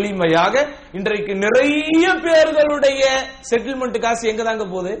 ரொம்ப எளிமையாக இன்றைக்கு நிறைய பேர்களுடைய செட்டில்மெண்ட் காசு எங்க தாங்க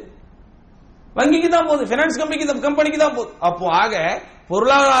போகுது? வங்கிக்கு தான் போகுது, பைனான்ஸ் கம்பெனிக்கு தான் போகுது. அப்போ ஆக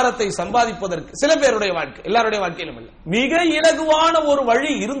பொருளாதாரத்தை சம்பாதிப்பதற்கு சில பேருடைய வாழ்க்கை, எல்லாருடைய வாழ்க்கையிலும் இல்லை, மிக இலகுவான ஒரு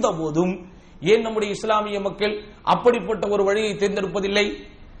வழி இருந்த போதும் ஏன் நம்முடைய இஸ்லாமிய மக்கள் அப்படிப்பட்ட ஒரு வழியை தேர்ந்தெடுப்பதில்லை?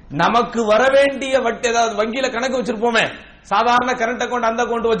 நமக்கு வரவேண்டிய வட்டி, ஏதாவது வங்கியில கணக்கு வச்சிருப்போமே, சாதாரண கரண்ட் அக்கௌண்ட், அந்த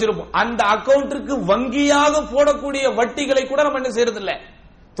அக்கௌண்ட் வச்சிருப்போம், அந்த அக்கௌண்ட்டுக்கு வங்கியாக போடக்கூடிய வட்டிகளை கூட நம்ம என்ன செய்யறதில்லை,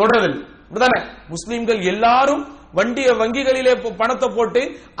 தொடரதில்லை. முஸ்லிம்கள் எல்லாரும் வங்கிகளிலே பணத்தை போட்டு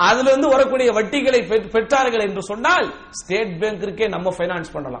அதுல இருந்து வரக்கூடிய வட்டிகளை பெற்றார்கள் என்று சொன்னால் ஸ்டேட் பேங்கிற்கே நம்ம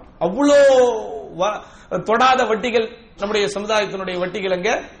பைனான்ஸ் பண்ணலாம். அவ்வளோ தொடாத வட்டிகள் நம்முடைய சமுதாயத்தினுடைய வட்டிகள் அங்க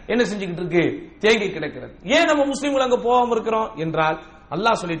என்ன செஞ்சுக்கிட்டு இருக்கு, தேங்கி கிடக்கிறது. ஏன் நம்ம முஸ்லிம்கள் அங்க போகாம இருக்கிறோம் என்றால்,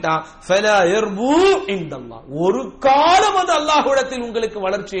 அல்லாஹ் சொல்லிட்டான், ஒரு காலம் அது அல்லாஹ்விடத்தில் உங்களுக்கு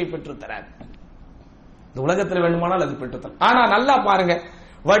வளர்ச்சியை பெற்றுத்தராது. இந்த உலகத்தில் வேண்டுமானால் அது பெற்றுத்தரும். ஆனா நல்லா பாருங்க,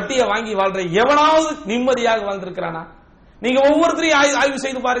 வட்டியை வாங்கி வாழ்ற எவனாவது நிம்மதியாக வாழ்ந்திருக்கிறானா? நீங்க ஒவ்வொருத்தரையும் ஆய்வு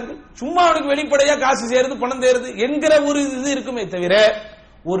செய்து பாருங்க. சும்மா அவனுக்கு வெளிப்படையா காசு சேருது, பணம் சேருது என்கிற ஒரு இது இருக்குமே தவிர,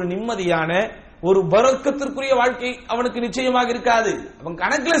 ஒரு நிம்மதியான ஒரு பரக்கத்திற்குரிய வாழ்க்கை அவனுக்கு நிச்சயமாக இருக்காது. அவன்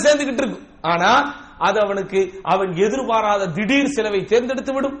கணக்கில் சேர்ந்துகிட்டு இருக்கும், ஆனா அது அவன் எதிர்பாராத திடீர் செலவை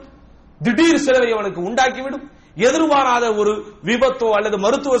தேர்ந்தெடுத்து விடும், திடீர் செலவை அவனுக்கு உண்டாக்கிவிடும். எதிர்பாராத ஒரு விபத்தோ அல்லது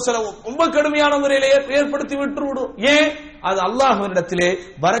மருத்துவ செலவோ ரொம்ப கடுமையான முறையிலே ஏற்படுத்தி விட்டுவிடும். ஏன்? அது அல்லாஹ்விடத்திலே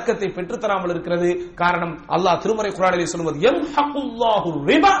பரக்கத்தை பெற்றுத்தராமல் இருக்கிறது. காரணம், அல்லாஹ் திருமறை குர்ஆனிலே சொல்வது, யம்ஹகுல்லாஹு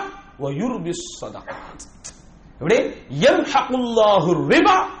ரிபா வ யுர்பிஸ் ஸதகாத். எப்படி? யம்ஹகுல்லாஹு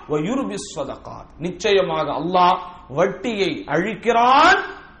ரிபா வ யுர்பிஸ் ஸதகாத். நிச்சயமாக அல்லாஹ் வட்டியை அழிக்கிறான்,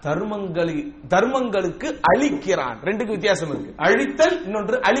 தர்மங்களுக்கு அளிக்கிறான். ரெண்டுக்கு வித்தியாசம் இருக்கு. அழித்தல்,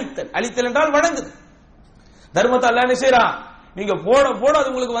 இன்னொன்று அளித்தல். அளித்தல் என்றால் வழங்குது. தர்மத்தை அல்லாஹ் என்ன செய்றான், நீங்க போட போட அது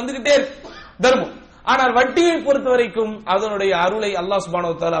உங்களுக்கு வந்துகிட்டே இருக்கு தர்மம். ஆனால் வட்டியை பொறுத்த வரைக்கும் அதனுடைய அருளை அல்லாஹ்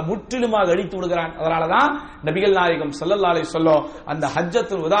சுப்ஹானஹு வ தஆலா முற்றிலுமாக அழித்து விடுகிறான். அதனாலதான் நபிகள் நாயகம் ஸல்லல்லாஹு அலைஹி வஸல்லம் அந்த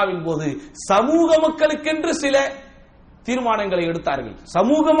ஹஜ்ஜத்துல் வதாவின் போது சமூக மக்களுக்கென்று சில தீர்மானங்களை எடுத்தார்கள்,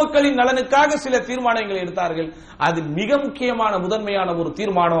 சமூக மக்களின் நலனுக்காக சில தீர்மானங்களை எடுத்தார்கள். அதில் மிக முக்கியமான முதன்மையான ஒரு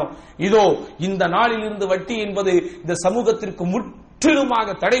தீர்மானம் இதோ, இந்த நாளில் இருந்து வட்டி என்பது இந்த சமூகத்திற்கு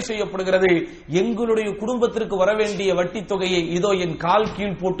முற்றிலுமாக தடை செய்யப்படுகிறது. எங்களுடைய குடும்பத்திற்கு வர வேண்டிய வட்டி தொகையை இதோ என் கால்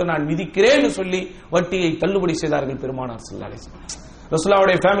கீழ் போட்டு நான் மிதிக்கிறேன் சொல்லி வட்டியை தள்ளுபடி செய்தார்கள் பெருமானார் ஸல்லல்லாஹு அலைஹி வஸல்லம்.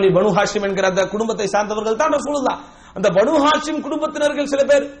 ரசூலுல்லாஹ்வுடைய ஃபேமிலி பனு ஹாஷிம் என்கிற அந்த குடும்பத்தை சார்ந்தவர்கள் தான் ரசூலுல்லாஹ். அந்த பனு ஹாஷிம் குடும்பத்தினர்கள் சில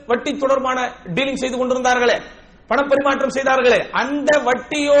பேர் வட்டி தொடர்பான டீலிங் செய்து கொண்டிருந்தார்களே, பணப்பரிமாற்றம் செய்தார்களே, அந்த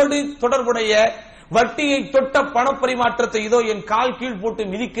வட்டியோடு தொடர்புடைய வட்டியை தொட்ட பணப்பரிமாற்றத்தை இதோ என் கால் கீழ் போட்டு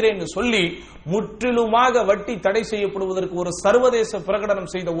மிதிக்கிறேன் சொல்லி முற்றிலுமாக வட்டி தடை செய்யப்படுவதற்கு ஒரு சர்வதேச பிரகடனம்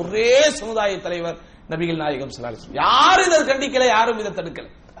செய்த ஒரே சமுதாய தலைவர் நபிகள் நாயகம் ஸல்லல்லாஹு அலைஹி வஸல்லம். யாரும் இதை கண்டிக்கல, யாரும் இதை தடுக்கல.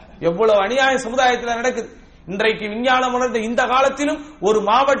 எவ்வளவு அநியாயம் சமுதாயத்தில் நடக்குது. இன்றைக்கு விஞ்ஞானம் வளர்ந்த இந்த காலத்திலும் ஒரு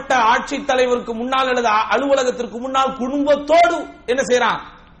மாவட்ட ஆட்சித் தலைவருக்கு முன்னால் அல்லது அலுவலகத்திற்கு முன்னால் குடும்பத்தோடு என்ன செய்யறான்,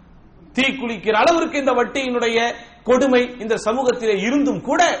 தீக்குளிக்கிற அளவிற்கு இந்த வட்டியினுடைய கொடுமை இந்த சமூகத்திலே இருந்தும்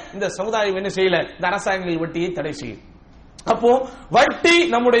கூட இந்த சமுதாயம் என்ன செய்யல, இந்த அரசாங்கங்கள் வட்டியை தடை செய்யும். அப்போ வட்டி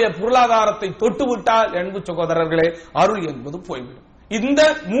நம்முடைய பொருளாதாரத்தை தொட்டுவிட்டால் அன்பு சகோதரர்களே, அருள் என்பது போய்விடும். இந்த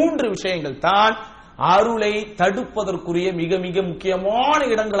 3 விஷயங்கள் தான் அருளை தடுப்பதற்குரிய மிக மிக முக்கியமான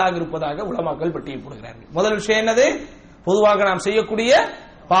இடங்களாக இருப்பதாக உலமாக்கள் பட்டியல் போடுகிறார்கள். முதல் விஷயம் என்னது? பொதுவாக நாம் செய்யக்கூடிய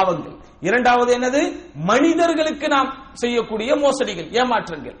பாவங்கள். இரண்டாவது என்னது? மனிதர்களுக்கு நாம் செய்யக்கூடிய மோசடிகள்,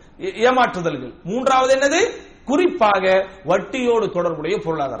 ஏமாற்றுதல்கள். மூன்றாவது என்னது? குறிப்பாக வட்டியோடு தொடர்புடைய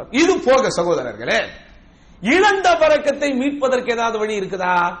பொருளாதாரம். இது போக சகோதரர்களே, இழந்த பரக்கத்தை மீட்பதற்கு ஏதாவது வழி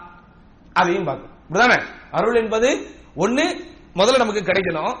இருக்குதா? அதையும் பார்க்கணும். இப்படிதானே? அருள் என்பது ஒண்ணு, முதல்ல நமக்கு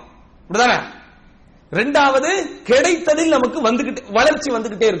கிடைக்கணும், இப்படிதானே? இரண்டாவது, கிடைத்ததில் நமக்கு வளர்ச்சி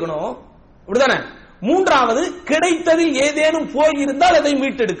வந்துகிட்டே இருக்கணும், இப்படிதானே? மூன்றாவது, கிடைத்ததில் ஏதேனும் போயிருந்தால் அதை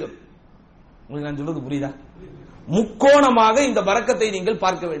மீட்டெடுக்கணும். உங்களுக்கு நான் சொல்றது புரியுதா? முக்கோணமாக இந்த பரக்கத்தை நீங்கள்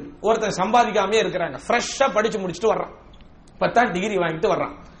பார்க்க வேண்டும். ஒருத்தர் சம்பாதிக்காமே இருக்கிறாங்க, ஃப்ரெஷ்ஷா படிச்சு முடிச்சுட்டு வர்றான், 10ஆம் டிகிரி வாங்கிட்டு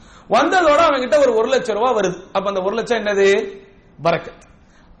வர்றான். வந்ததோட அவங்க கிட்ட ஒரு 1 லட்சம் ரூபாய் வருது. அப்ப அந்த 1 லட்சம் என்னது? பரக்கத்.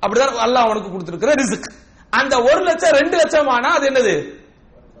 அப்படிதான் அல்லாஹ் அவனுக்கு கொடுத்திருக்கிற ரிஸ்க். அந்த 1 லட்சம் 2 லட்சம் ஆனா அது என்னது?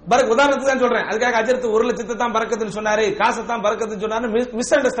 உதாரணத்துக்கு தான் சொல்றேன். அதுக்காக அஜரத்து 1 லட்சத்தை தான் பரக்கத்துன்னு சொன்னாரு, காசை தான் பரக்கத்துன்னு சொன்னாரு,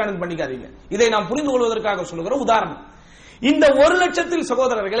 மிஸ் அண்டர்ஸ்டாண்டிங் பண்ணிக்காதீங்க. இதை நாம் புரிந்து கொள்வதற்காக சொல்லுகிற உதாரணம். இந்த 1 லட்சத்தில்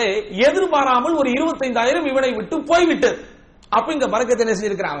சகோதரர்களே எதிர்பாராமல் ஒரு 25,000 இவனை விட்டு போய்விட்டது. அப்ப இங்க பரக்கத்தை என்ன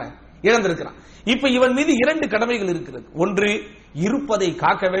செஞ்சிருக்கிறான்? அவன் இழந்திருக்கிறான். இப்ப இவன் மீது 2 கடமைகள் இருக்கிறது. ஒன்று இருப்பதை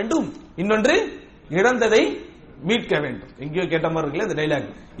காக்க வேண்டும், இன்னொன்று இழந்ததை மீட்க வேண்டும். எங்கேயோ கேட்ட மாதிரி இருக்குல்ல இந்த டைலாக்,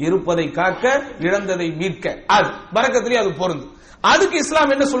 இருப்பதை காக்க இழந்ததை மீட்க. அது பரக்கத்திலே அது பொருந்து. அதுக்கு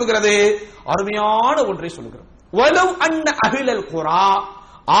இஸ்லாம் என்ன சொல்கிறது? அருமையான ஒன்றை சொல்கிறது. வலவ் அன்ன அஹ்லல் குரா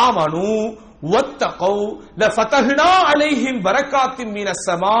ஆமனு வத்தகௌ லஃபதஹ்னா அலைஹிம் பரக்காத்தின் மினஸ்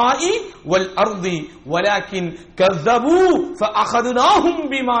ஸமாஇ வல் அர்தி வலாக்கின் கஸபு ஃபஅഖذனாஹும்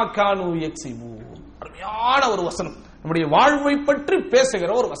பிமா கானூ யக்ஸிபூன். அருமையான ஒரு வசனம், நம்முடைய வாழ்வை பற்றி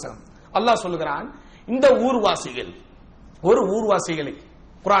பேசுகிற ஒரு வசனம். அல்லாஹ் சொல்லுகிறான், இந்த ஊர்வாசிகள், ஒரு ஊர்வாசிகளை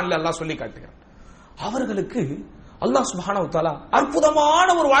குர்ஆன்ல அல்லாஹ் சொல்லி காட்டுகிறான். அவர்களுக்கு அல்லாஹ் சுப்ஹானஹு வ தஆலா அற்புதமான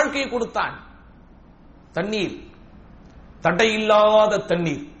ஒரு வாழ்க்கையை கொடுத்தான். தண்ணீர், தடையில்லாத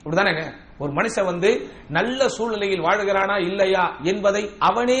தண்ணீர். அப்படிதானே? ஒரு மனுஷன் நல்ல சூழ்நிலையில் வாழ்கிறானா இல்லையா என்பதை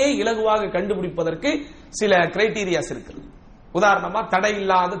அவனே இலகுவாக கண்டுபிடிப்பதற்கு சில கிரைட்டீரியாஸ் இருக்கு. உதாரணமா தடை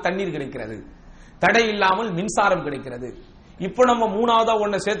இல்லாத தண்ணீர் கிடைக்கிறது, தடை இல்லாமல் மின்சாரம் கிடைக்கிறது. இப்ப நம்ம 3ஆவதா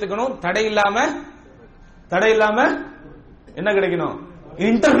ஒண்ணு சேர்த்துக்கணும், தடை இல்லாம என்ன கிடைக்கணும்?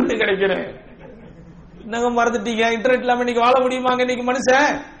 இன்டர்நெட் கிடைக்கணும். என்னங்க மறந்துட்டீங்க? இன்டர்நெட் இல்லாம இன்னைக்கு வாழ முடியுமாங்க இன்னைக்கு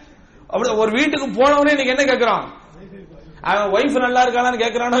மனுஷன்? அப்படி ஒரு வீட்டுக்கு போனவனே இன்னைக்கு என்ன கேட்கிறான்? அவன் வைஃப் நல்லா இருக்கானு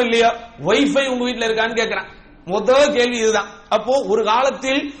கேட்கிறானோ இல்லையா? வைஃபை உங்க வீட்டுல இருக்கான்னு கேட்கிறான். முதல் கேள்வி இதுதான். அப்போ ஒரு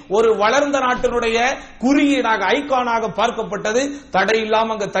காலத்தில் ஒரு வளர்ந்த நாட்டினுடைய குறியீடாக ஐகானாக பார்க்கப்பட்டது தடை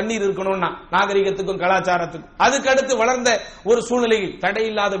இல்லாம அங்க தண்ணீர் இருக்கணும்னா, நாகரிகத்துக்கும் கலாச்சாரத்துக்கும். அதுக்கு அடுத்து வளர்ந்த ஒரு சூழ்நிலையில் தடை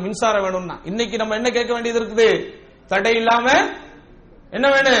இல்லாத மின்சாரம் வேணும்னா, இன்னைக்கு நம்ம என்ன கேட்க வேண்டியது இருக்குது? தடை இல்லாம என்ன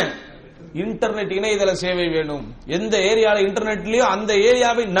வேணும்? இன்டர்நெட் இணையதள சேவை வேணும். எந்த ஏரியால இன்டர்நெட்லயோ அந்த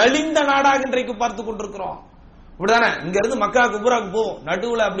ஏரியாவை நலிந்த நாடாக இன்றைக்கு பார்த்து கொண்டிருக்கிறோம். இப்படிதானே? இங்க இருந்து மக்காவுக்கு பூராக்கு போவோம்,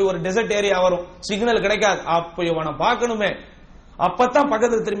 நடுவுல அப்படி ஒரு டெசர்ட் ஏரியா வரும், சிக்னல் கிடைக்காது. அப்ப இவனை பார்க்கணுமே, அப்பதான்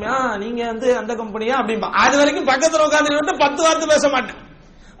பக்கத்துல திரும்பி நீங்க அந்த கம்பெனியா அப்படிம்பா. அது வரைக்கும் பக்கத்துல உட்காந்து 10 வார்த்தை பேச மாட்டேன்.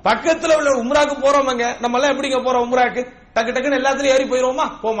 பக்கத்துல உள்ள உம்ராக்கு போறோமாங்க, நம்ம எல்லாம் எப்படிங்க போறோம் உம்ராக்கு? டக்கு டக்குன்னு எல்லாத்துலயும் ஏறி போயிருவோமா?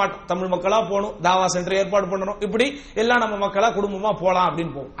 போக மாட்டோம். தமிழ் மக்களா போகணும், தாவா சென்டர் ஏற்பாடு பண்ணணும், இப்படி எல்லாம் நம்ம மக்களா குடும்பமா போலாம்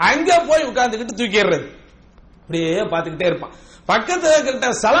அப்படின்னு போவோம். அங்க போய் உட்கார்ந்துக்கிட்டு தூக்கிடுறது, அப்படியே பாத்துக்கிட்டே இருப்பான். பக்கத்துல கிட்ட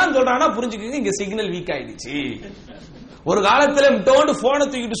சலான் சொல்றானா புரிஞ்சுக்கங்க, இங்க சிக்னல் வீக் ஆயிடுச்சு. ஒரு காலத்துல டோண்டு போனை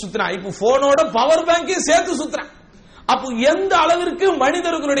தூக்கிட்டு சுத்துறான், இப்ப போனோட பவர் பேங்கையும் சேர்த்து சுத்துறான். அப்போ எந்த அளவிற்கு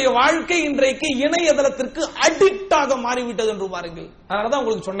மனிதர்களுடைய வாழ்க்கை இன்றைக்கு இணையதளத்திற்கு அடிக்ட் ஆக மாறிவிட்டது என்று பாருங்கள். அதனாலதான்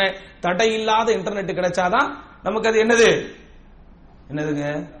உங்களுக்கு சொன்னேன், தடை இல்லாத இன்டர்நெட் கிடைச்சாதான் நமக்கு அது என்னதுங்க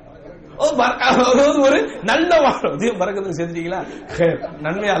ஒரு நல்ல வாழ்க்கையும் பறக்கத்துக்கு செஞ்சீங்களா?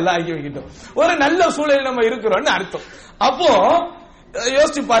 நன்மையா அல்லாஹ் ஆக்கி வைக்கட்டும். ஒரு நல்ல சூழலில் நம்ம இருக்கிறோம்னு அர்த்தம். அப்போ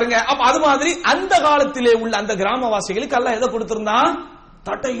யோசிச்சு பாருங்க. அப்ப அது மாதிரி அந்த காலத்திலே உள்ள அந்த கிராமவாசிகளுக்கு அல்லாஹ் எதை கொடுத்திருந்தான்?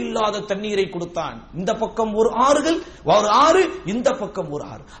 தடை இல்லாத தண்ணீரை கொடுத்தான். இந்த பக்கம் ஒரு ஆறுகள், ஒரு ஆறு, இந்த பக்கம் ஒரு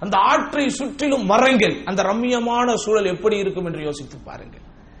ஆறு. அந்த ஆற்றை சுற்றிலும் மரங்கள். அந்த ரம்மியமான சூழல் எப்படி இருக்கும் என்று யோசித்து பாருங்கள்.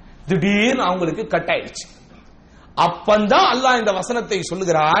 திடீர்னு அவங்களுக்கு கட் ஆயிடுச்சு. அப்பந்தான் அல்லாஹ் இந்த வசனத்தை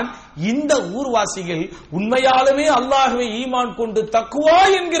சொல்லுகிறான், இந்த ஊர்வாசிகள் உண்மையாலுமே அல்லாஹ்வை ஈமான் கொண்டு தக்வா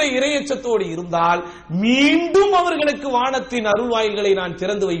என்கிற இறையச்சத்தோடு இருந்தால் மீண்டும் அவர்களுக்கு வானத்தின் அருள்வாயில்களை நான்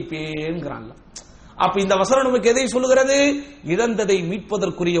திறந்து வைப்பேன்கிறான். அப்ப இந்த வசனம் நமக்கு எதை சொல்லுகிறது? இழந்ததை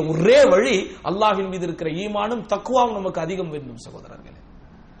மீட்பதற்குரிய ஒரே வழி அல்லாஹ்வின் மீது இருக்கிற ஈமானும் தக்வாவும் நமக்கு அதிகம் வேண்டும் சகோதரர்களே.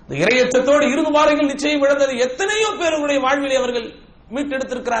 இந்த இறையச்சத்தோடு இருந்து பாருங்கள், நிச்சயம் இழந்தது எத்தனையோ பேருடைய வாழ்விலே அவர்கள்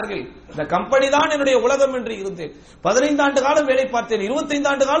மீட்டெடுத்திருக்கிறார்கள். இந்த கம்பெனி தான் என்னுடைய உலகம் என்று இருந்தேன். 15 ஆண்டு காலம் வேலை பார்த்தேன், 25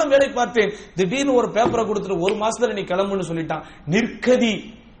 ஆண்டு காலம் வேலை பார்த்தேன். திடீர்னு ஒரு பேப்பரை கொடுத்துட்டு 1 மாசத்துல நீ கிளம்புன்னு சொல்லிட்டான்.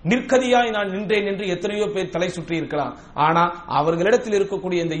 நிற்கதியாய் நான் நின்றேன் என்று எத்தனையோ பேர் தலை சுற்றி இருக்கலாம். ஆனா அவர்களிடத்தில்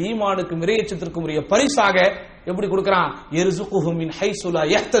இருக்கக்கூடிய இந்த ஈமானுக்கும் இறையச்சத்திற்கும் உரிய பரிசாக எப்படி கொடுக்கிறான்? யர்ஸுகுஹு மின் ஹைஸு லா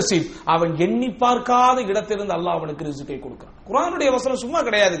யஹ்தஸிப். அவன் எண்ணி பார்க்காத இடத்திலிருந்து அல்லாஹ் அவனுக்கு ரிஸ்கை கொடுக்கிறான். குர்ஆனுடைய வசனம் சும்மா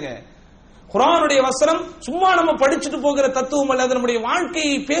கிடையாதுங்க. குர்ஆனுடைய வசனம் சும்மா நம்ம படிச்சுட்டு போகிற தத்துவம் அல்ல, அது நம்முடைய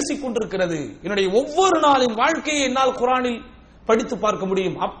வாழ்க்கையை பேசிக் கொண்டிருக்கிறது. என்னுடைய ஒவ்வொரு நாளின் வாழ்க்கையை என்னால் குர்ஆனில் படித்து பார்க்க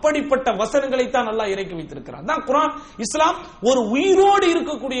முடியும். அப்படிப்பட்ட வசனங்களை தான் அல்லாஹ் இறக்கி வைத்திருக்கிறார். தான் குர்ஆன், இஸ்லாம் ஒரு உயிரோடு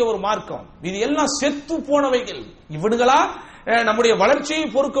இருக்கக்கூடிய ஒரு மார்க்கம். இது எல்லாம் செத்து போனவைகள். இவனுங்களா நம்முடைய வளர்ச்சியை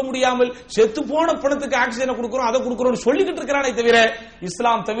பொறுக்க முடியாமல் செத்து போன பணத்துக்கு ஆக்சிஜனை கொடுக்கிறோம், அதை கொடுக்கிறோம் சொல்லிக்கிட்டு இருக்கிறானே தவிர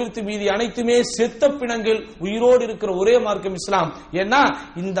இஸ்லாம் தவிர்த்து மீதி அனைத்துமே செத்த பிணங்கள். உயிரோடு இருக்கிற ஒரே மார்க்கம் இஸ்லாம். ஏன்னா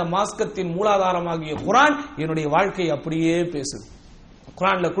இந்த மார்க்கத்தின் மூலாதாரமாகிய குர்ஆன் என்னுடைய வாழ்க்கையை அப்படியே பேசுது.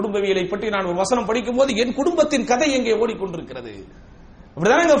 குர்ஆன்ல குடும்பவியலை பற்றி நான் ஒரு வசனம் படிக்கும் போது என் குடும்பத்தின் கதை எங்கே ஓடிக்கொண்டிருக்கிறது,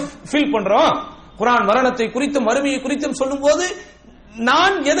 அப்படிதானே ஃபீல் பண்றோம். குர்ஆன் மரணத்தை குறித்தும் மறுமையை குறித்தும் சொல்லும் போது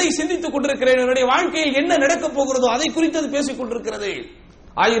நான் எதை சிந்தித்துக் கொண்டிருக்கிறேன், என்னுடைய வாழ்க்கையில் என்ன நடக்கப் போகிறதோ அதை குறித்து அது பேசிக் கொண்டிருக்கிறது.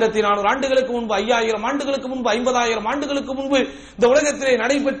 1400 ஆண்டுகளுக்கு முன்பு, 5000 ஆண்டுகளுக்கு முன்பு, 50000 ஆண்டுகளுக்கு முன்பு இந்த உலகத்திலே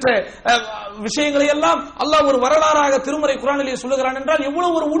நடைபெற்ற விஷயங்களை எல்லாம் அல்லாஹ் ஒரு வரலாறாக திருமறை குர்ஆனிலே சொல்லுகிறான் என்றால்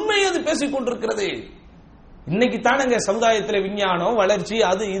எவ்வளவு ஒரு உண்மையை அது பேசிக் கொண்டிருக்கிறது. இன்னைக்கு தானங்க சமுதாயத்தில் விஞ்ஞானம் வளர்ச்சி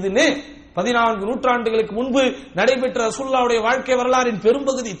அது இதுன்னு 14 நூற்றாண்டுகளுக்கு முன்பு நடைபெற்ற ரசூலுல்லாஹ்வுடைய வாழ்க்கை வரலாறின்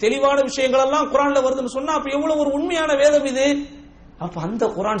பெரும்பகுதி தெளிவான விஷயங்கள் எல்லாம் குர்ஆன்ல வருதுன்னு சொன்னா அப்ப எவ்வளவு ஒரு உண்மையான வேதம் இது. அப்ப அந்த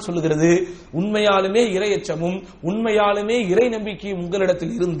குர்ஆன் சொல்லுகிறது, உண்மையாலுமே இறையச்சமும் உண்மையாலுமே இறை நம்பிக்கையும்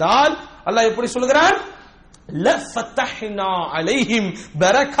உங்களிடத்தில் இருந்தால் அல்லாஹ் எப்படி சொல்லுகிறான், லஃபதஹ்னா அலைஹிம்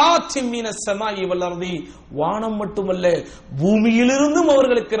பரகாத்தின் மினஸ் ஸமாஇ வல் அர்தி, வானம் மட்டுமல்ல பூமியிலிருந்தும்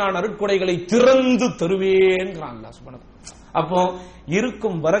அவர்களுக்கு நான் அருட்கொடைகளை திறந்து தருவேன்ங்கறான் அல்லாஹ் சுப்ஹானஹு. அப்போ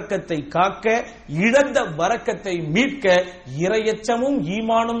இருக்கும் வரக்கத்தை காக்க, இழந்த வரக்கத்தை மீட்க இறையச்சமும்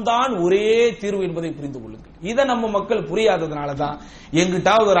ஈமானும் தான் ஒரே தீர்வு என்பதை புரிந்து கொள்ளுங்கள். இதை நம்ம மக்கள் புரியாததுனால தான்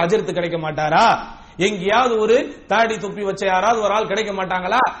எங்கிட்டாவது ஒரு அஜர்த்து கிடைக்க மாட்டாரா, எங்கேயாவது ஒரு தாடி தொப்பி வச்ச யாராவது ஒரு ஆள் கிடைக்க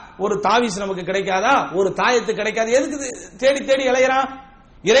மாட்டாங்களா, ஒரு தாவீஸ் நமக்கு கிடைக்காதா, ஒரு தாயத்து கிடைக்காது, எதுக்கு தேடி தேடி இளையறான்?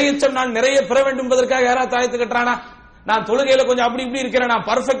 இறையச்சம் நான் நிறைய பெற வேண்டும் என்பதற்காக யாராவது தாயத்து கட்டுறானா? நான் தொழுகையில கொஞ்சம் அப்படி இப்படி இருக்கிறேன், நான்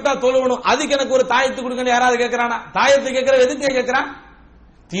பர்ஃபெக்ட்டா தொழுவணும், அதுக்கு எனக்கு ஒரு தாயத்து கொடுங்கன்னு யாராவது கேட்கிறானா? தாயத்து கேட்கிற எதுக்கு கேட்கிறான்?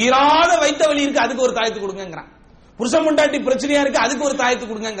 தீராத வைத்த வலி இருக்கு, அதுக்கு ஒரு தாயத்து கொடுங்கங்கறான். புருஷன் பொண்டாட்டி பிரச்சனையா இருக்கு, அதுக்கு ஒரு தாயத்து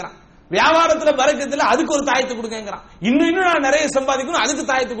கொடுங்கங்கறான். வியாபாரத்துல பரக்கத்துல அதுக்கு ஒரு தாயத்து கொடுங்கங்கறான். இன்னும் நான் நிறைய சம்பாதிக்கணும், அதுக்கு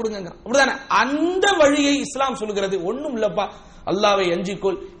தாயத்து கொடுங்கங்கறான். அப்படிதானே? அந்த வழியை இஸ்லாம் சொல்லுகிறது. ஒண்ணும் இல்லப்பா, அல்லாஹ்வை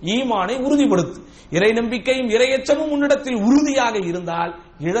அஞ்சிக்கொள், ஈமானை உறுதிப்படுத்து. இறை நம்பிக்கையும் இறையச்சமும் உன்னிடத்தில் உறுதியாக இருந்தால்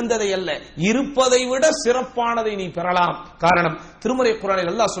இழந்ததை அல்ல, இருப்பதை விட சிறப்பானதை நீ பெறலாம். காரணம், திருமறை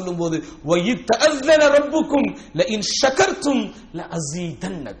குர்ஆனில் அல்லாஹ் சொல்லும்போது வயித்தஅஸ்ஸன ரப்புக்கும் லஇன் ஷகர்தும்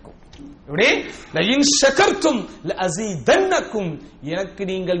லஅஸீதன்னக்கும், லஇன் ஷகர்தும் லஅஸீதன்னக்கும், எனக்கு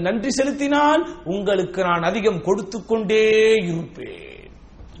நீங்கள் நன்றி செலுத்தினால் உங்களுக்கு நான் அதிகம் கொடுத்துக் கொண்டே இருப்பேன்.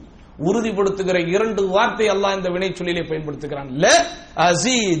 உறுதிப்படுத்துகிற 2 வார்த்தை அல்லாஹ் இந்த வினை சொல்லிலே பயன்படுத்துகிறான். ல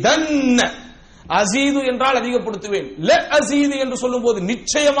அஸீதன்ன, அஸீது என்றால் அதிகப்படுத்துவேன், ல அஸீது என்று சொல்லும்போது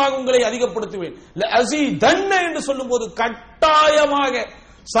நிச்சயமாக உங்களை அதிகப்படுத்துவேன், ல அஸீதன்ன என்று சொல்லும்போது கட்டாயமாக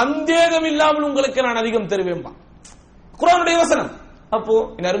சந்தேகம் இல்லாமல் உங்களுக்கு நான் அதிகம் தருவேன். குர்ஆனுடைய வசனம். அப்போ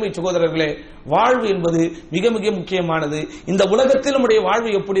என் அருமை சகோதரர்களே, வாழ்வு என்பது மிக மிக முக்கியமானது. இந்த உலகத்தில் நம்முடைய வாழ்வு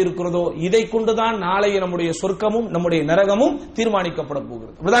எப்படி இருக்கிறதோ இதை கொண்டுதான் நாளைய நம்முடைய சொர்க்கமும் நம்முடைய நரகமும் தீர்மானிக்கப்பட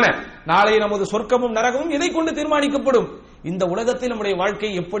போகிறது. அப்படிதானே? நாளைய நமது சொர்க்கமும் நரகமும் இதை கொண்டு தீர்மானிக்கப்படும். இந்த உலகத்தில் நம்முடைய வாழ்க்கை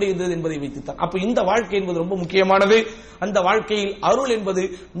எப்படி இருந்தது என்பதை வைத்துத்தான். அப்ப இந்த வாழ்க்கை என்பது ரொம்ப முக்கியமானது. அந்த வாழ்க்கையில் அருள் என்பது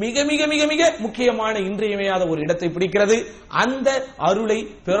மிக மிக மிக மிக முக்கியமான இன்றியமையாத ஒரு இடத்தை பிடிக்கிறது. அந்த அருளை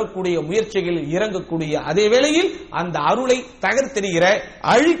பெறக்கூடிய முயற்சிகளில் இறங்கக்கூடிய அதே வேளையில் அந்த அருளை தகர்த்தெறிகிற,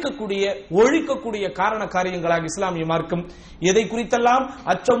 அழிக்கக்கூடிய, ஒழிக்கக்கூடிய காரண காரியங்களாக இஸ்லாமிய மார்க்கம் எதை குறித்தெல்லாம்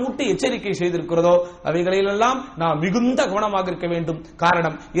அச்சமூட்டி எச்சரிக்கை செய்திருக்கிறதோ அவைகளிலெல்லாம் நாம் மிகுந்த கவனமாக இருக்க வேண்டும்.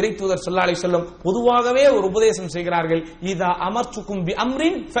 காரணம், இறை தூதர் ஸல்லல்லாஹு அலைஹி வஸல்லம் பொதுவாகவே ஒரு உபதேசம் செய்கிறார்கள், இதா அமர்துக்கும் பி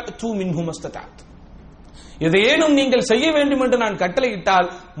அம்ரின் ஃபஅது மின்ஹு மஸ்ததஅத், எதையேனும் நீங்கள் செய்ய வேண்டும் என்று நான் கட்டளையிட்டால்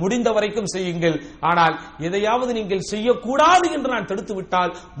முடிந்த வரைக்கும் செய்யுங்கள், ஆனால் எதையாவது நீங்கள் செய்யக்கூடாது என்று நான் தடுத்து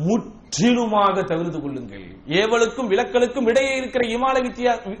விட்டால் முற்றிலுமாக தவிர்த்து கொள்ளுங்கள். ஏவலுக்கும் விலக்கலுக்கும் இடையே இருக்கிற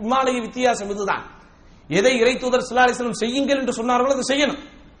இமாலய வித்தியாசம் இதுதான். எதை இறை தூதர் ஸல்லல்லாஹு அலைஹி வஸல்லம் செய்யுங்கள் என்று சொன்னார்களோ அதை செய்யணும்,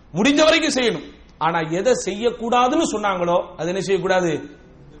 முடிஞ்ச வரைக்கும் செய்யணும். ஆனா எதை செய்யக்கூடாதுன்னு சொன்னாங்களோ அது என்ன செய்யக்கூடாது?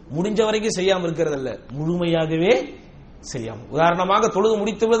 முடிஞ்ச வரைக்கும் செய்யாம இருக்கிறது அல்ல, முழுமையாகவே செய்யாம. உதாரணமாக தொழுது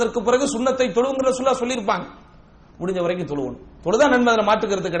முடித்துவதற்கு பிறகு சுன்னத்தை தொழுங்கிற சொல்லியிருப்பாங்க, முடிஞ்ச வரைக்கும் தொழுவணும். தொழுதா நன்மை, அதில்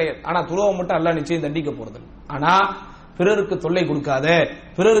மாற்றுக்கிறது கிடையாது. ஆனா தொழுவ மட்டும் அல்லாஹ் நிச்சயம் தண்டிக்க போறது. ஆனா பிறருக்கு தொல்லை கொடுக்காத,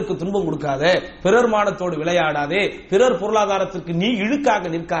 பிறருக்கு துன்பம் கொடுக்காத, பிறர் மானத்தோடு விளையாடாதே, பிறர் பொருளாதாரத்திற்கு நீ இழுக்காக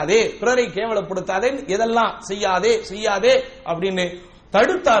நிற்காதே, பிறரை கேவலப்படுத்தாதே, எதெல்லாம் செய்யாதே செய்யாதே அப்படின்னு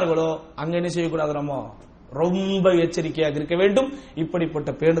தடுத்தார்களோ அங்க என்ன செய்யக்கூடாது? நம்ம ரொம்ப எச்சரிக்கையாக இருக்க வேண்டும். இப்படிப்பட்ட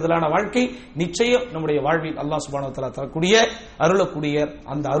பேணுதலான வாழ்க்கை நிச்சயம் நம்முடைய வாழ்வில் அல்லாஹ் சுப்ஹானஹு வ தஆலா தரக்கூடிய அருளக்கூடிய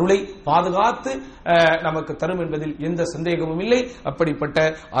அந்த அருளை பாதுகாத்து நமக்கு தரும் என்பதில் எந்த சந்தேகமும் இல்லை. அப்படிப்பட்ட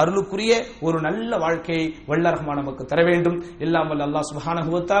அருளுக்குரிய ஒரு நல்ல வாழ்க்கையை வல்ல ரஹ்மான் நமக்கு தர வேண்டும். எல்லாம் வல்ல அல்லாஹ்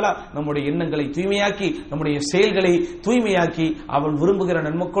சுப்ஹானஹு வ தஆலா நம்முடைய எண்ணங்களை தூய்மையாக்கி, நம்முடைய செயல்களை தூய்மையாக்கி, அவன் விரும்புகிற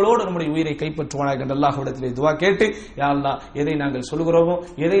நன்மக்களோடு நம்முடைய உயிரை கைப்பற்றுவானாக என்று அல்லாஹ்விடத்திலே துஆ கேட்டு, யா அல்லாஹ் எதை நாங்கள் சொல்கிறோமோ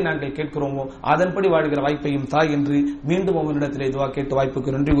எதை நாங்கள் கேட்கிறோமோ அதன்படி வாழ்கிற வாய்ப்பையும் தாய் என்று மீண்டும் அவனிடத்திலே துஆ கேட்டு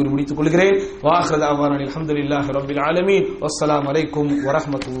வாய்ப்புக்கு நன்றி கூறி முடித்துக் கொள்கிறேன். வ ஆகிரு தஅவானா அல்ஹம்துலில்லாஹி ரப்பில் ஆலமீன். வஸ்ஸலாமு அலைக்கும் வ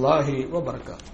ரஹ்மத்துல்லாஹி வ பரகாத்துஹு.